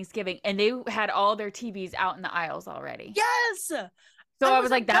before Thanksgiving, and they had all their TVs out in the aisles already. Yes. So I I was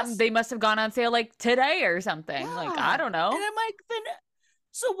was like, like, that that's- they must have gone on sale like today or something. Like, I don't know. And I'm like, then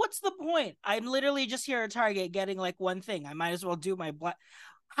so what's the point? I'm literally just here at Target getting like one thing. I might as well do my black.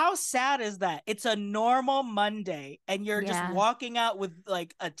 How sad is that? It's a normal Monday and you're just Yeah. walking out with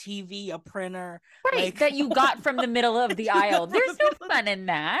like a TV, a printer. Right, like- that you got from the middle of the You got aisle. from There's the no middle of fun in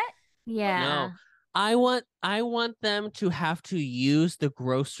that. Yeah. No. I want them to have to use the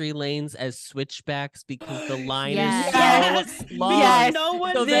grocery lanes as switchbacks because the line Yes. is Yes. so long. Yes. No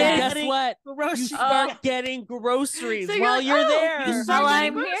one So Yes. then Yes. guess what? grocery. You start getting groceries So you're while like, you're oh, there. You While start getting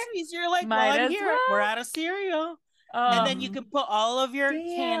I'm here, groceries. You're like, might well, I'm as here. well. We're out of cereal. And then you can put all of your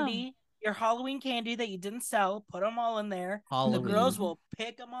Damn. candy, your Halloween candy that you didn't sell, put them all in there. The girls Halloween. will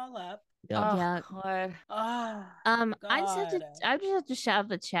pick them all up. Yep. Oh, Yeah. God. Oh, I just have to shout out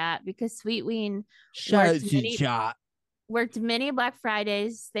the chat because Sweet Ween worked many Black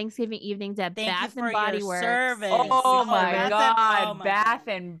Fridays, Thanksgiving evenings at Thank you Bath for and Body your Works. service. Oh, my Bath God. and- oh my Bath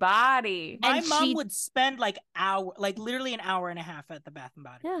God. and Body. My And mom she- would spend like literally an hour and a half at the Bath and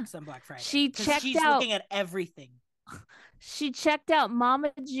Body Yeah. Works on Black Friday. She 'cause checked she's out- looking at everything. She checked out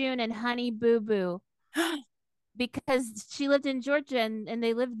Mama June and Honey Boo Boo because she lived in Georgia and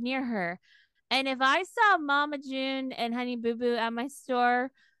they lived near her. And if I saw Mama June and Honey Boo Boo at my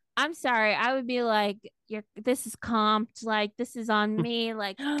store, I'm sorry, I would be like, this is comped, like this is on me,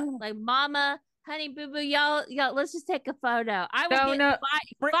 like Mama, Honey Boo Boo, y'all, let's just take a photo. I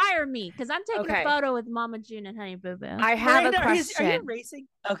would fire me because I'm taking Okay. a photo with Mama June and Honey Boo Boo. I have a Miranda, question. Are you racing?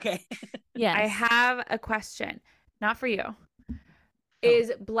 Okay. Yes, I have a question. Not for you.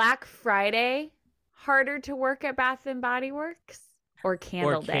 Is Black Friday harder to work at Bath and Body Works or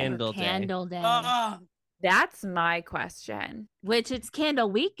Candle Day? Candle Day. Candle Day. Oh, That's my question. Which it's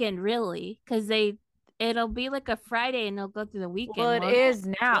Candle Weekend, really, because it'll be like a Friday and they'll go through the weekend. Well, it won't is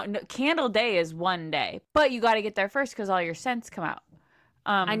now. No, Candle Day is one day, but you got to get there first because all your scents come out.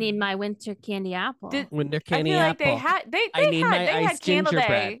 I need my winter candy apple. Winter I candy feel like apple. they had they I need my had iced Candle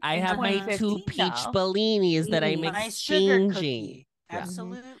gingerbread. Day I in have my 2015, 2 peach though. bellinis that I'm Nice my sugar exchanging. cookie. Yeah.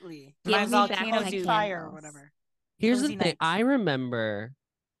 Absolutely. Give My me volcano back my dew. fire or candles. whatever. Here's Cozy the thing. nights. I remember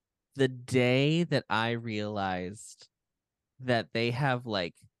the day that I realized that they have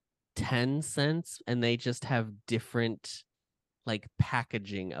like 10 cents and they just have different like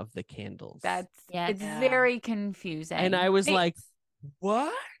packaging of the candles. Yes. It's Yeah. very confusing. and I was They- like,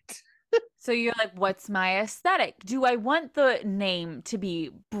 what? so you're like, what's my aesthetic? Do I want the name to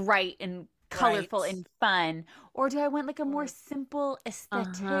be bright and colorful Right. and fun, or do I want like a more simple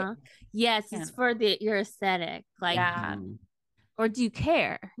aesthetic? Uh-huh. Yes, it's Candle. for your aesthetic. Like, Yeah. or do you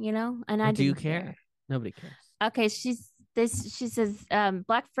care? You know? And Or I do you didn't care? Nobody cares. Okay, she says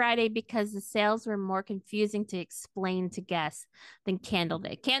Black Friday because the sales were more confusing to explain to guests than Candle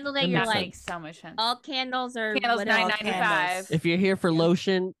Day. Candle Day, That you're That makes like makes so much sense. all candles are Candles whatever. $9.95. If you're here for Yeah.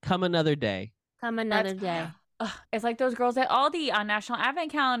 lotion, come another day. Come another day. Ugh, it's like those girls at Aldi on National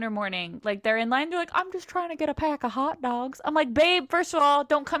Advent Calendar morning. Like they're in line. They're like, I'm just trying to get a pack of hot dogs. I'm like, babe, first of all,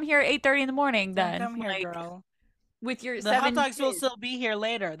 don't come here at 8:30 in the morning. Don't Then come here, Like, girl. with your The 7 hot dogs will kids. still be here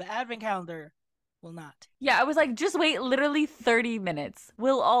later. The advent calendar will not. Yeah, I was like, just wait literally 30 minutes.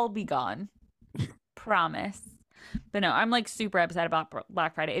 We'll all be gone. Promise. But no, I'm like super upset about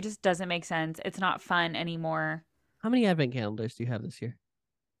Black Friday. It just doesn't make sense. It's not fun anymore. How many advent calendars do you have this year?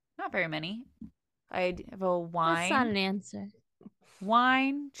 Not very many. I have a That's not an wine, answer.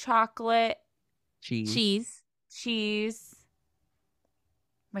 chocolate, Cheese. cheese.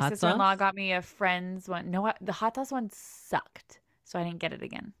 My Hot sister-in-law sauce? got me a friend's one. No, the hot sauce one sucked, so I didn't get it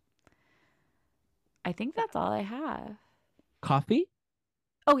again. I think that's all I have. Coffee?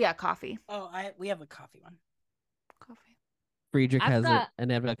 Oh yeah, coffee. Oh, we have a coffee one. Coffee. Friedrich I've has got-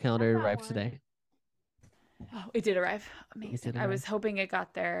 an advent calendar got arrived one. today. Oh, it did arrive. Amazing. did I was arrive. hoping it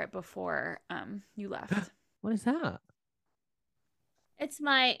got there before you left. What is that? It's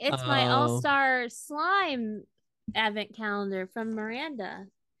my Oh. all-star slime advent calendar from Miranda.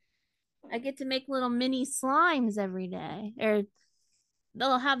 I get to make little mini slimes every day. Or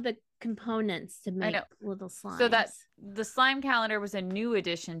they'll have the components to make know. little slimes. So that the slime calendar was a new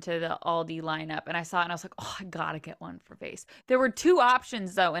addition to the Aldi lineup, and I saw it and I was like, oh, I gotta get one for Vase. There were 2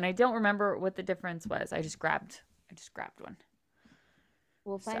 options though, and I don't remember what the difference was. I just grabbed one.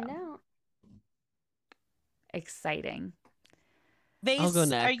 we'll find so. out. exciting. Vase, I'll go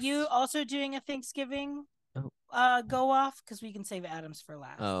are you next. also doing a Thanksgiving Oh. go off? Because we can save Adam's for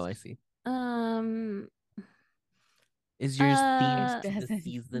last. Oh, I see. Um, Is yours themed Uh, to the Doesn't-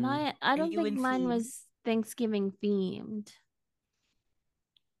 season? I don't you think in mine theme? was Thanksgiving themed.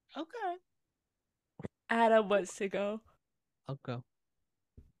 Okay. Adam wants to go. I'll go.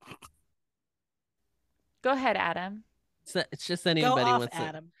 Go ahead, Adam. It's just Go anybody off, wants to.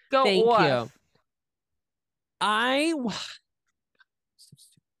 Adam. Go Thank off. you.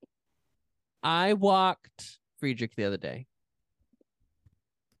 I walked Friedrich the other day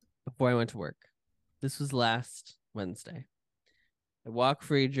before I went to work. This was last Wednesday. I walk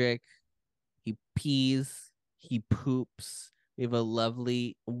Friedrich. He pees. He poops. We have a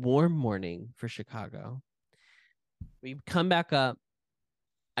lovely warm morning for Chicago. We come back up.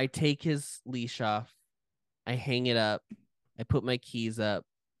 I take his leash off. I hang it up. I put my keys up.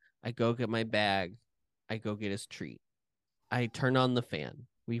 I go get my bag. I go get his treat. I turn on the fan.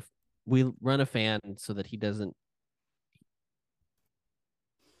 We run a fan so that he doesn't.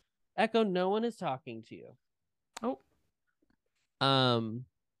 Echo, no one is talking to you. Oh.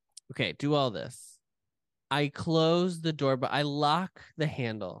 Okay, do all this. I close the door, but I lock the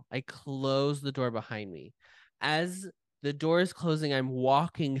handle. I close the door behind me. As the door is closing, I'm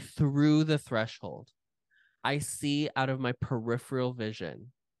walking through the threshold. I see out of my peripheral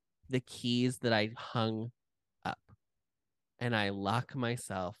vision the keys that I hung up, and I lock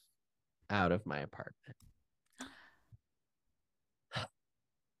myself out of my apartment.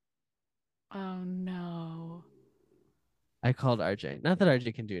 Oh no. I called RJ. Not that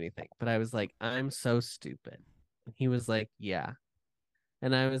RJ can do anything, but I was like, I'm so stupid. And he was like, yeah.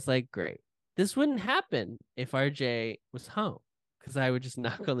 And I was like, great. This wouldn't happen if RJ was home, because I would just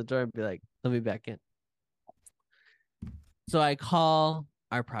knock on the door and be like, let me back in. So I call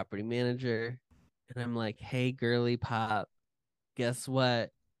our property manager and I'm like, hey, girly pop, guess what?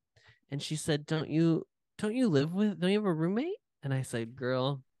 And she said, don't you have a roommate? And I said,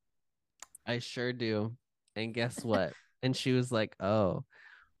 girl, I sure do. And guess what? And she was like, oh,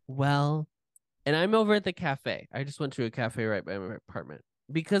 well, and I'm over at the cafe. I just went to a cafe right by my apartment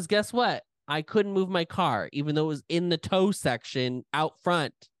because guess what? I couldn't move my car, even though it was in the tow section out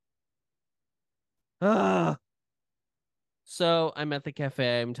front. Ugh. So I'm at the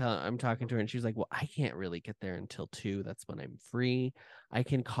cafe. I'm talking to her, and she's like, "Well, I can't really get there until 2. That's when I'm free. I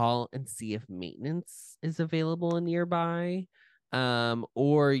can call and see if maintenance is available nearby,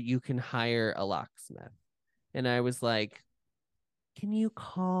 or you can hire a locksmith." And I was like, "Can you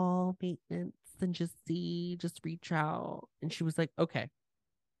call maintenance and just reach out?" And she was like, "Okay."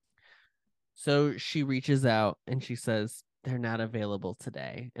 So she reaches out and she says, they're not available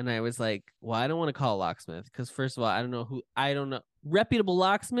today. And I was like, well, I don't want to call a locksmith because first of all, I don't know. Reputable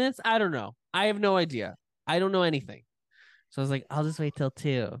locksmiths? I don't know. I have no idea. I don't know anything. So I was like, I'll just wait till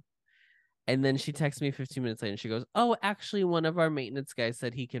 2. And then she texts me 15 minutes later and she goes, oh, actually, one of our maintenance guys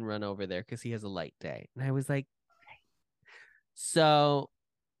said he can run over there because he has a light day. And I was like, okay. So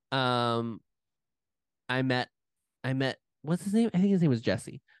I met what's his name? I think his name was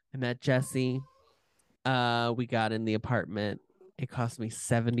Jesse. I met Jesse. We got in the apartment. It cost me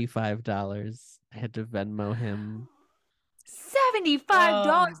 $75. I had to Venmo him.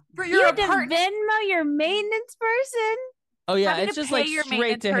 $75 for You your had to apartment. Venmo your maintenance person? Oh yeah, Having it's to just pay like your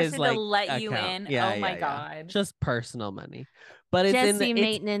straight to his maintenance person like to let you account. in. Yeah, Oh my yeah. God. Just personal money, but it's Jesse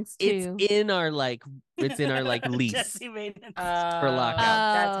maintenance too. It's in our like lease Jesse maintenance. for lockout.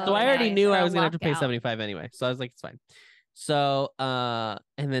 That's So I really already nice. knew For I a was gonna have to pay lockout. 75 anyway. So I was like, it's fine. So and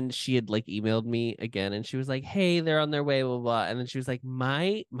then she had like emailed me again and she was like, hey, they're on their way, blah blah. And then she was like,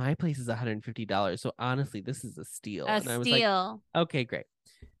 my place is $150. So honestly, this is a steal. A And I was steal. like, okay, great.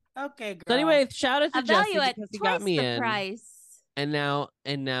 Okay, girl. So anyway, shout out to A Jesse value at because he twice got me the in. price. And now,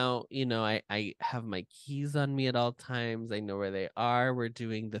 you know, I have my keys on me at all times. I know where they are. We're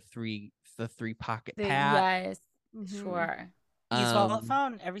doing the three pocket pat. Yes, Mhm. sure. Keys, wallet,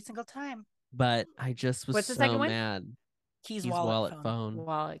 phone every single time. But I just was What's the second so one? mad. Keys, wallet, phone.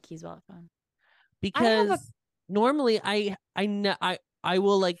 Wallet, keys, wallet, phone. Because normally I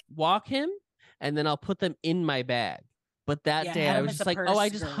will like walk him and then I'll put them in my bag. But that day I was just like, oh, I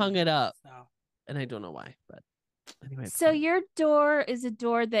just hung it up. So. And I don't know why, but anyway. So your door is a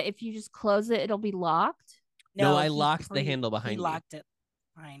door that if you just close it, it'll be locked? No, I locked the handle behind me. He locked it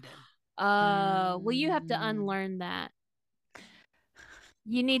behind him. Well, you have to unlearn that.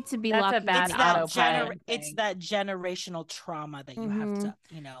 You need to be That's locking a bad it autopilot. It's that generational trauma that you have to,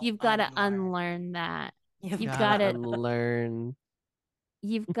 you know. You've got to unlearn that. You've got to unlearn.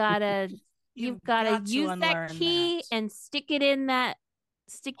 You've got to use that key and stick it in that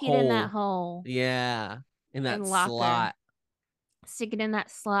hole. Yeah. in that And locker. slot. Stick it in that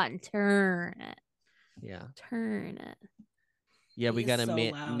slot and turn it. Yeah. Turn it. Yeah, we He's gotta so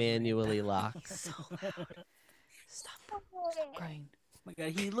loud manually right lock. Stop crying. Oh my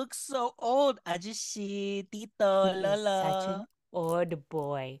god, he looks so old. Ajishi, Tito, He is such an Lola. old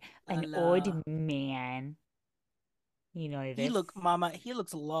boy, an Lala. old man. You know He this. he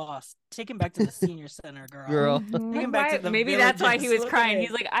looks lost. Take him back to the senior center, girl. Girl. Mhm. Take him back to the Maybe that's why he villages. was Look at crying. him.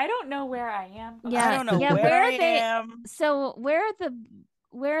 He's like, I don't know where I am. Yeah, I don't know yeah, where I are they? am. So where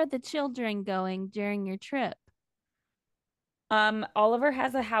are the children going during your trip? Oliver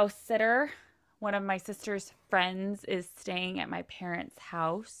has a house sitter. One of my sister's friends is staying at my parents'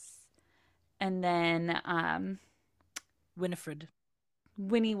 house. And then Winifred.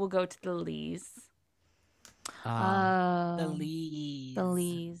 Winnie will go to the Lees. Ah, The Oh, Lees. the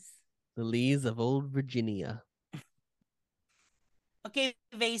Lees. the Lees of old Virginia. Okay,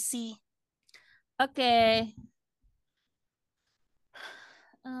 Vasey. Okay.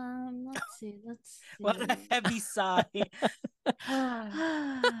 Let's see. What a heavy sigh.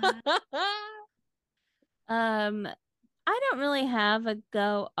 I don't really have a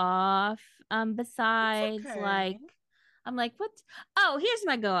go off. Besides okay. like, I'm like, what? Oh, here's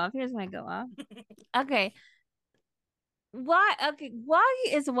my go off. Here's my go off. Okay. Why? Okay. Why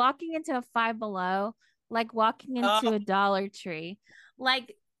is walking into a Five Below like walking into a Dollar Tree?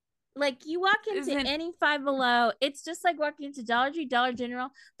 Like you walk into Isn't- any Five Below, it's just like walking into Dollar Tree, Dollar General.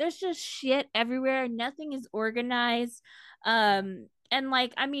 There's just shit everywhere. Nothing is organized. And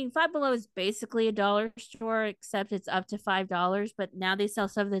like, I mean, Five Below is basically a dollar store, except it's up to $5. But now they sell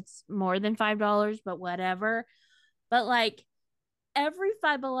stuff that's more than $5, but whatever. But like, every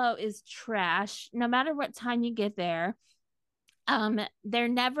Five Below is trash, no matter what time you get there. They're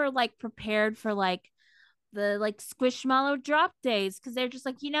never like prepared for like the like squishmallow drop days, because they're just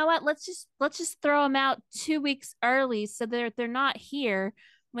like, you know what, let's just throw them out 2 weeks early so they're not here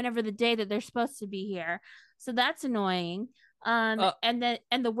whenever the day that they're supposed to be here. So that's annoying. And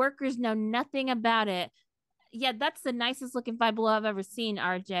the workers know nothing about it. Yeah, that's the nicest looking Five Below I've ever seen,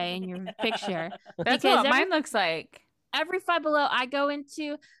 RJ, in your picture. That's Because what mine looks like. every Five Below I go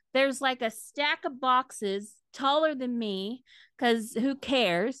into, there's like a stack of boxes taller than me, because who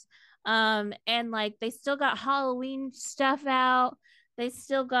cares? And like they still got Halloween stuff out. They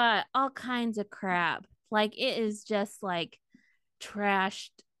still got all kinds of crap. Like it is just like trash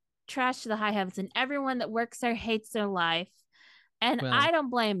to the high heavens, and everyone that works there hates their life. And Well. I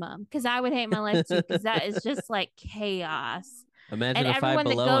don't blame them, because I would hate my life too, because that is just like chaos. Imagine And a Five everyone that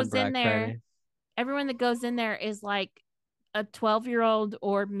Below on goes Black in there, Friday. everyone that goes in there is like a 12-year-old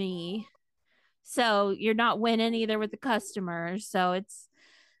or me. So you're not winning either with the customers. So it's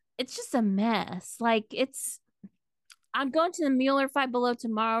just a mess. Like I'm going to the Mueller Five Below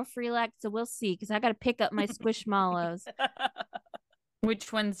tomorrow, Freelax, so we'll see, because I got to pick up my Squishmallows.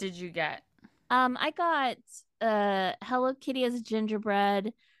 Which ones did you get? I got Hello Kitty as a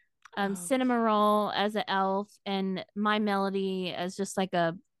gingerbread, Cinnamon Roll as an elf, and My Melody as just like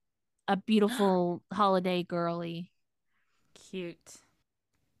a beautiful holiday girly. Cute.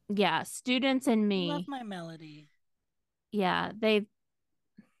 Yeah, students and me. Love My Melody. Yeah,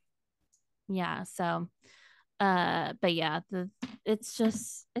 so but yeah, it's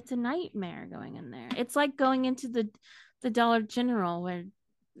a nightmare going in there. It's like going into the Dollar General, where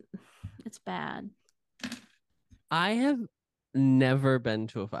it's bad. I have never been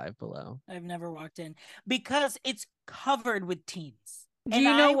to a Five Below. I've never walked in because it's covered with teens. Do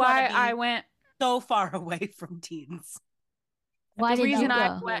you know why I went so far away from teens? Why the did you reason go?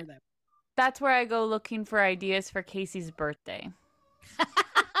 I went, that's where I go looking for ideas for Casey's birthday.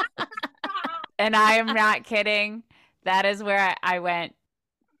 And I am not kidding. That is where I went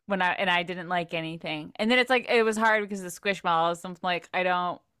when I didn't like anything. And then it's like it was hard because of the Squishmallows. I'm like, I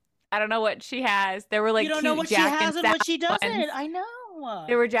don't know what she has. There were like you don't cute know what Jack she has and what she doesn't. ones. I know.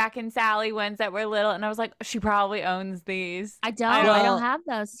 There were Jack and Sally ones that were little, and I was like, she probably owns these. I don't have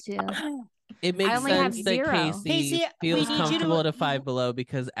those two. It makes only have sense that zero. Casey feels we need you comfortable at to- a Five Below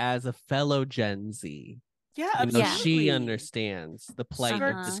because as a fellow Gen Z, Yeah, you know, absolutely. she understands the plight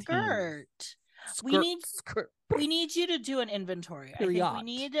Skirt of to the teens. skirt. We need you to do an inventory. I think we Period.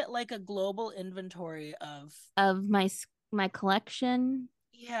 need like a global inventory of my collection.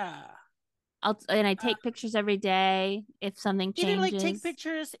 yeah. I take pictures every day if something You changes. need to like take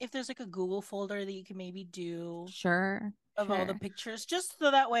pictures if there's like a Google folder that you can maybe do Sure. of all the pictures, just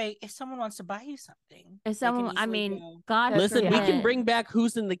so that way if someone wants to buy you something, If they can someone, I easily mean, go. God Listen, we can forbid. bring back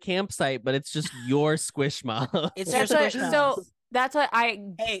Who's in the Campsite, but it's just your Squishmallow. It's That's your what, Squishmallows. so that's what I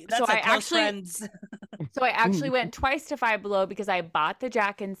Hey, so that's I like close actually friends. So I actually went twice to Five Below because I bought the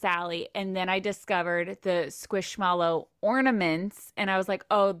Jack and Sally, and then I discovered the Squishmallow ornaments, and I was like,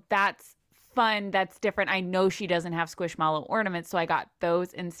 oh, that's fun. That's different. I know she doesn't have Squishmallow ornaments, so I got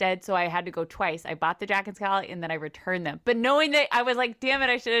those instead. So I had to go twice. I bought the Jack and Sally, and then I returned them. But knowing that, I was like, damn it,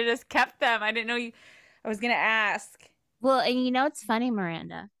 I should have just kept them. I didn't know I was going to ask. Well, and you know it's funny,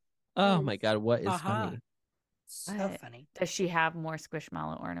 Miranda. Oh my God, what is funny? So What? funny. Does she have more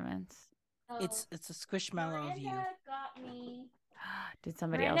Squishmallow ornaments? It's a Squishmallow of you. Miranda got me. Did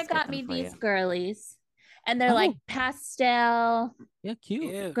somebody Miranda else get got them me for these you? girlies, and they're like Oh. pastel Yeah,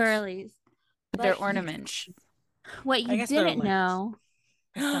 cute. Cute. girlies. But they're But ornaments. what I you guess they're didn't lights. know,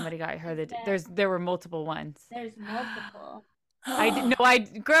 Somebody got her. There were multiple ones. there's multiple. I didn't know. I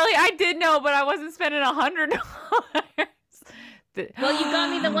did know, but I wasn't spending $100. Well, you got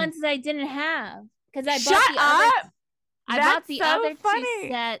me the ones that I didn't have because I Shut bought the other. up! I bought That's the so other funny. 2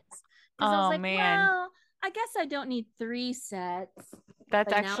 sets because I was Oh, like, man. well, I guess I don't need 3 sets.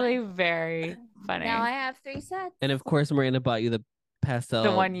 That's But now- actually very funny. Now I have 3 sets. And of course, Miranda bought you the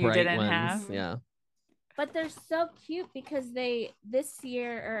pastel, one you bright didn't ones. have? Yeah. But they're so cute because this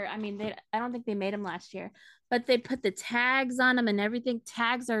year, or I mean, I don't think they made them last year, but they put the tags on them and everything.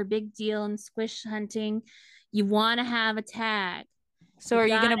 Tags are a big deal in squish hunting. You want to have a tag. So are you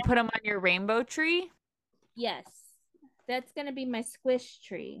gotta- going to put them on your rainbow tree? Yes, that's gonna be my squish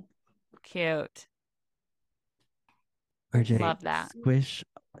tree. Cute. RJ, Love that. squish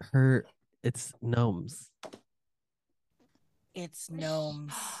her. It's gnomes. It's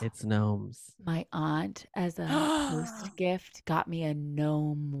gnomes. It's gnomes. My aunt, as a post gift, got me a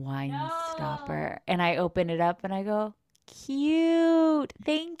gnome wine stopper. And I open it up and I go, cute.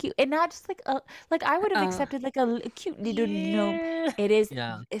 Thank you. And not just like I would have accepted like a cute little gnome. It is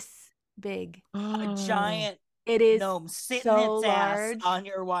this big. A giant It is gnome sitting so its ass large. on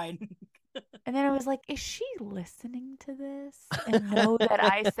your wine. And then I was like, is she listening to this and know that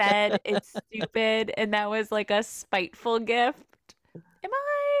I said it's stupid and that was like a spiteful gift? Am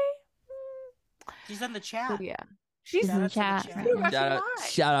I? She's in the chat. So yeah. She's Shout in out to the chat chat. right Who now. got Shout you out, live?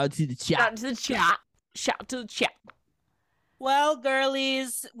 shout out to the Shout chat. out to the chat. Shout out to the chat. Well,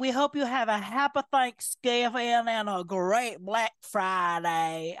 girlies, we hope you have a happy Thanksgiving and a great Black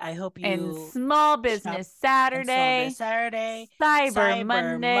Friday. I hope you And Small Business Saturday, Saturday, Cyber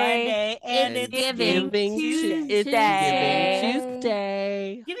Monday, and it's it's Giving Tuesday. It's Tuesday. Giving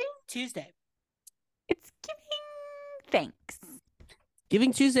Tuesday. Giving Tuesday. It's giving thanks.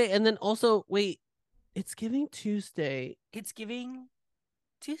 Giving Tuesday, and then also wait, it's Giving Tuesday. It's Giving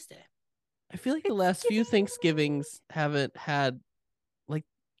Tuesday. I feel like the It's last few Giving- Thanksgivings haven't had, like,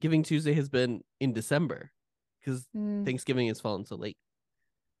 Giving Tuesday has been in December because Thanksgiving has fallen so late.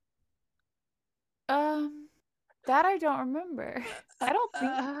 That I don't remember. I don't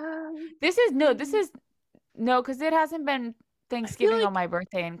think this is no, because it hasn't been Thanksgiving like- on my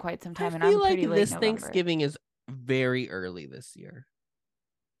birthday in quite some time, I and feel I'm like pretty late this November. Thanksgiving is very early this year.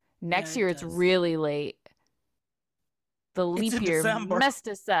 Next Yeah, year it it's does. really late. The leap in year December. messed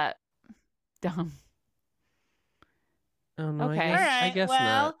us up. Dumb. Oh no, Okay. All right. I guess well,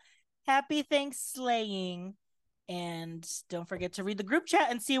 not. happy Thankslaying. And don't forget to read the group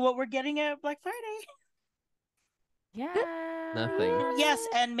chat and see what we're getting at Black Friday. Yeah. Nothing. Yes,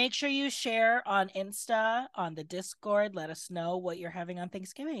 and make sure you share on Insta, on the Discord. Let us know what you're having on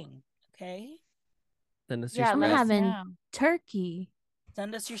Thanksgiving. Okay? Send us Yeah, your I'm let spreads. us having- know. Turkey.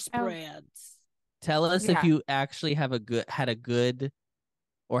 Send us your spreads. Tell us if Yeah. you actually have had a good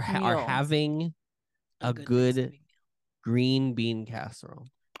or are Meal. having a good Thanksgiving meal. green bean casserole.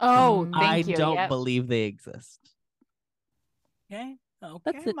 Oh, Mm. thank I you. don't Yep. believe they exist. Okay?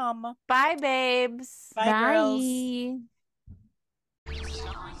 Okay, That's it. mama. Bye, babes. Bye, girls.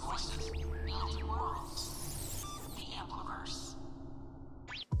 Bye.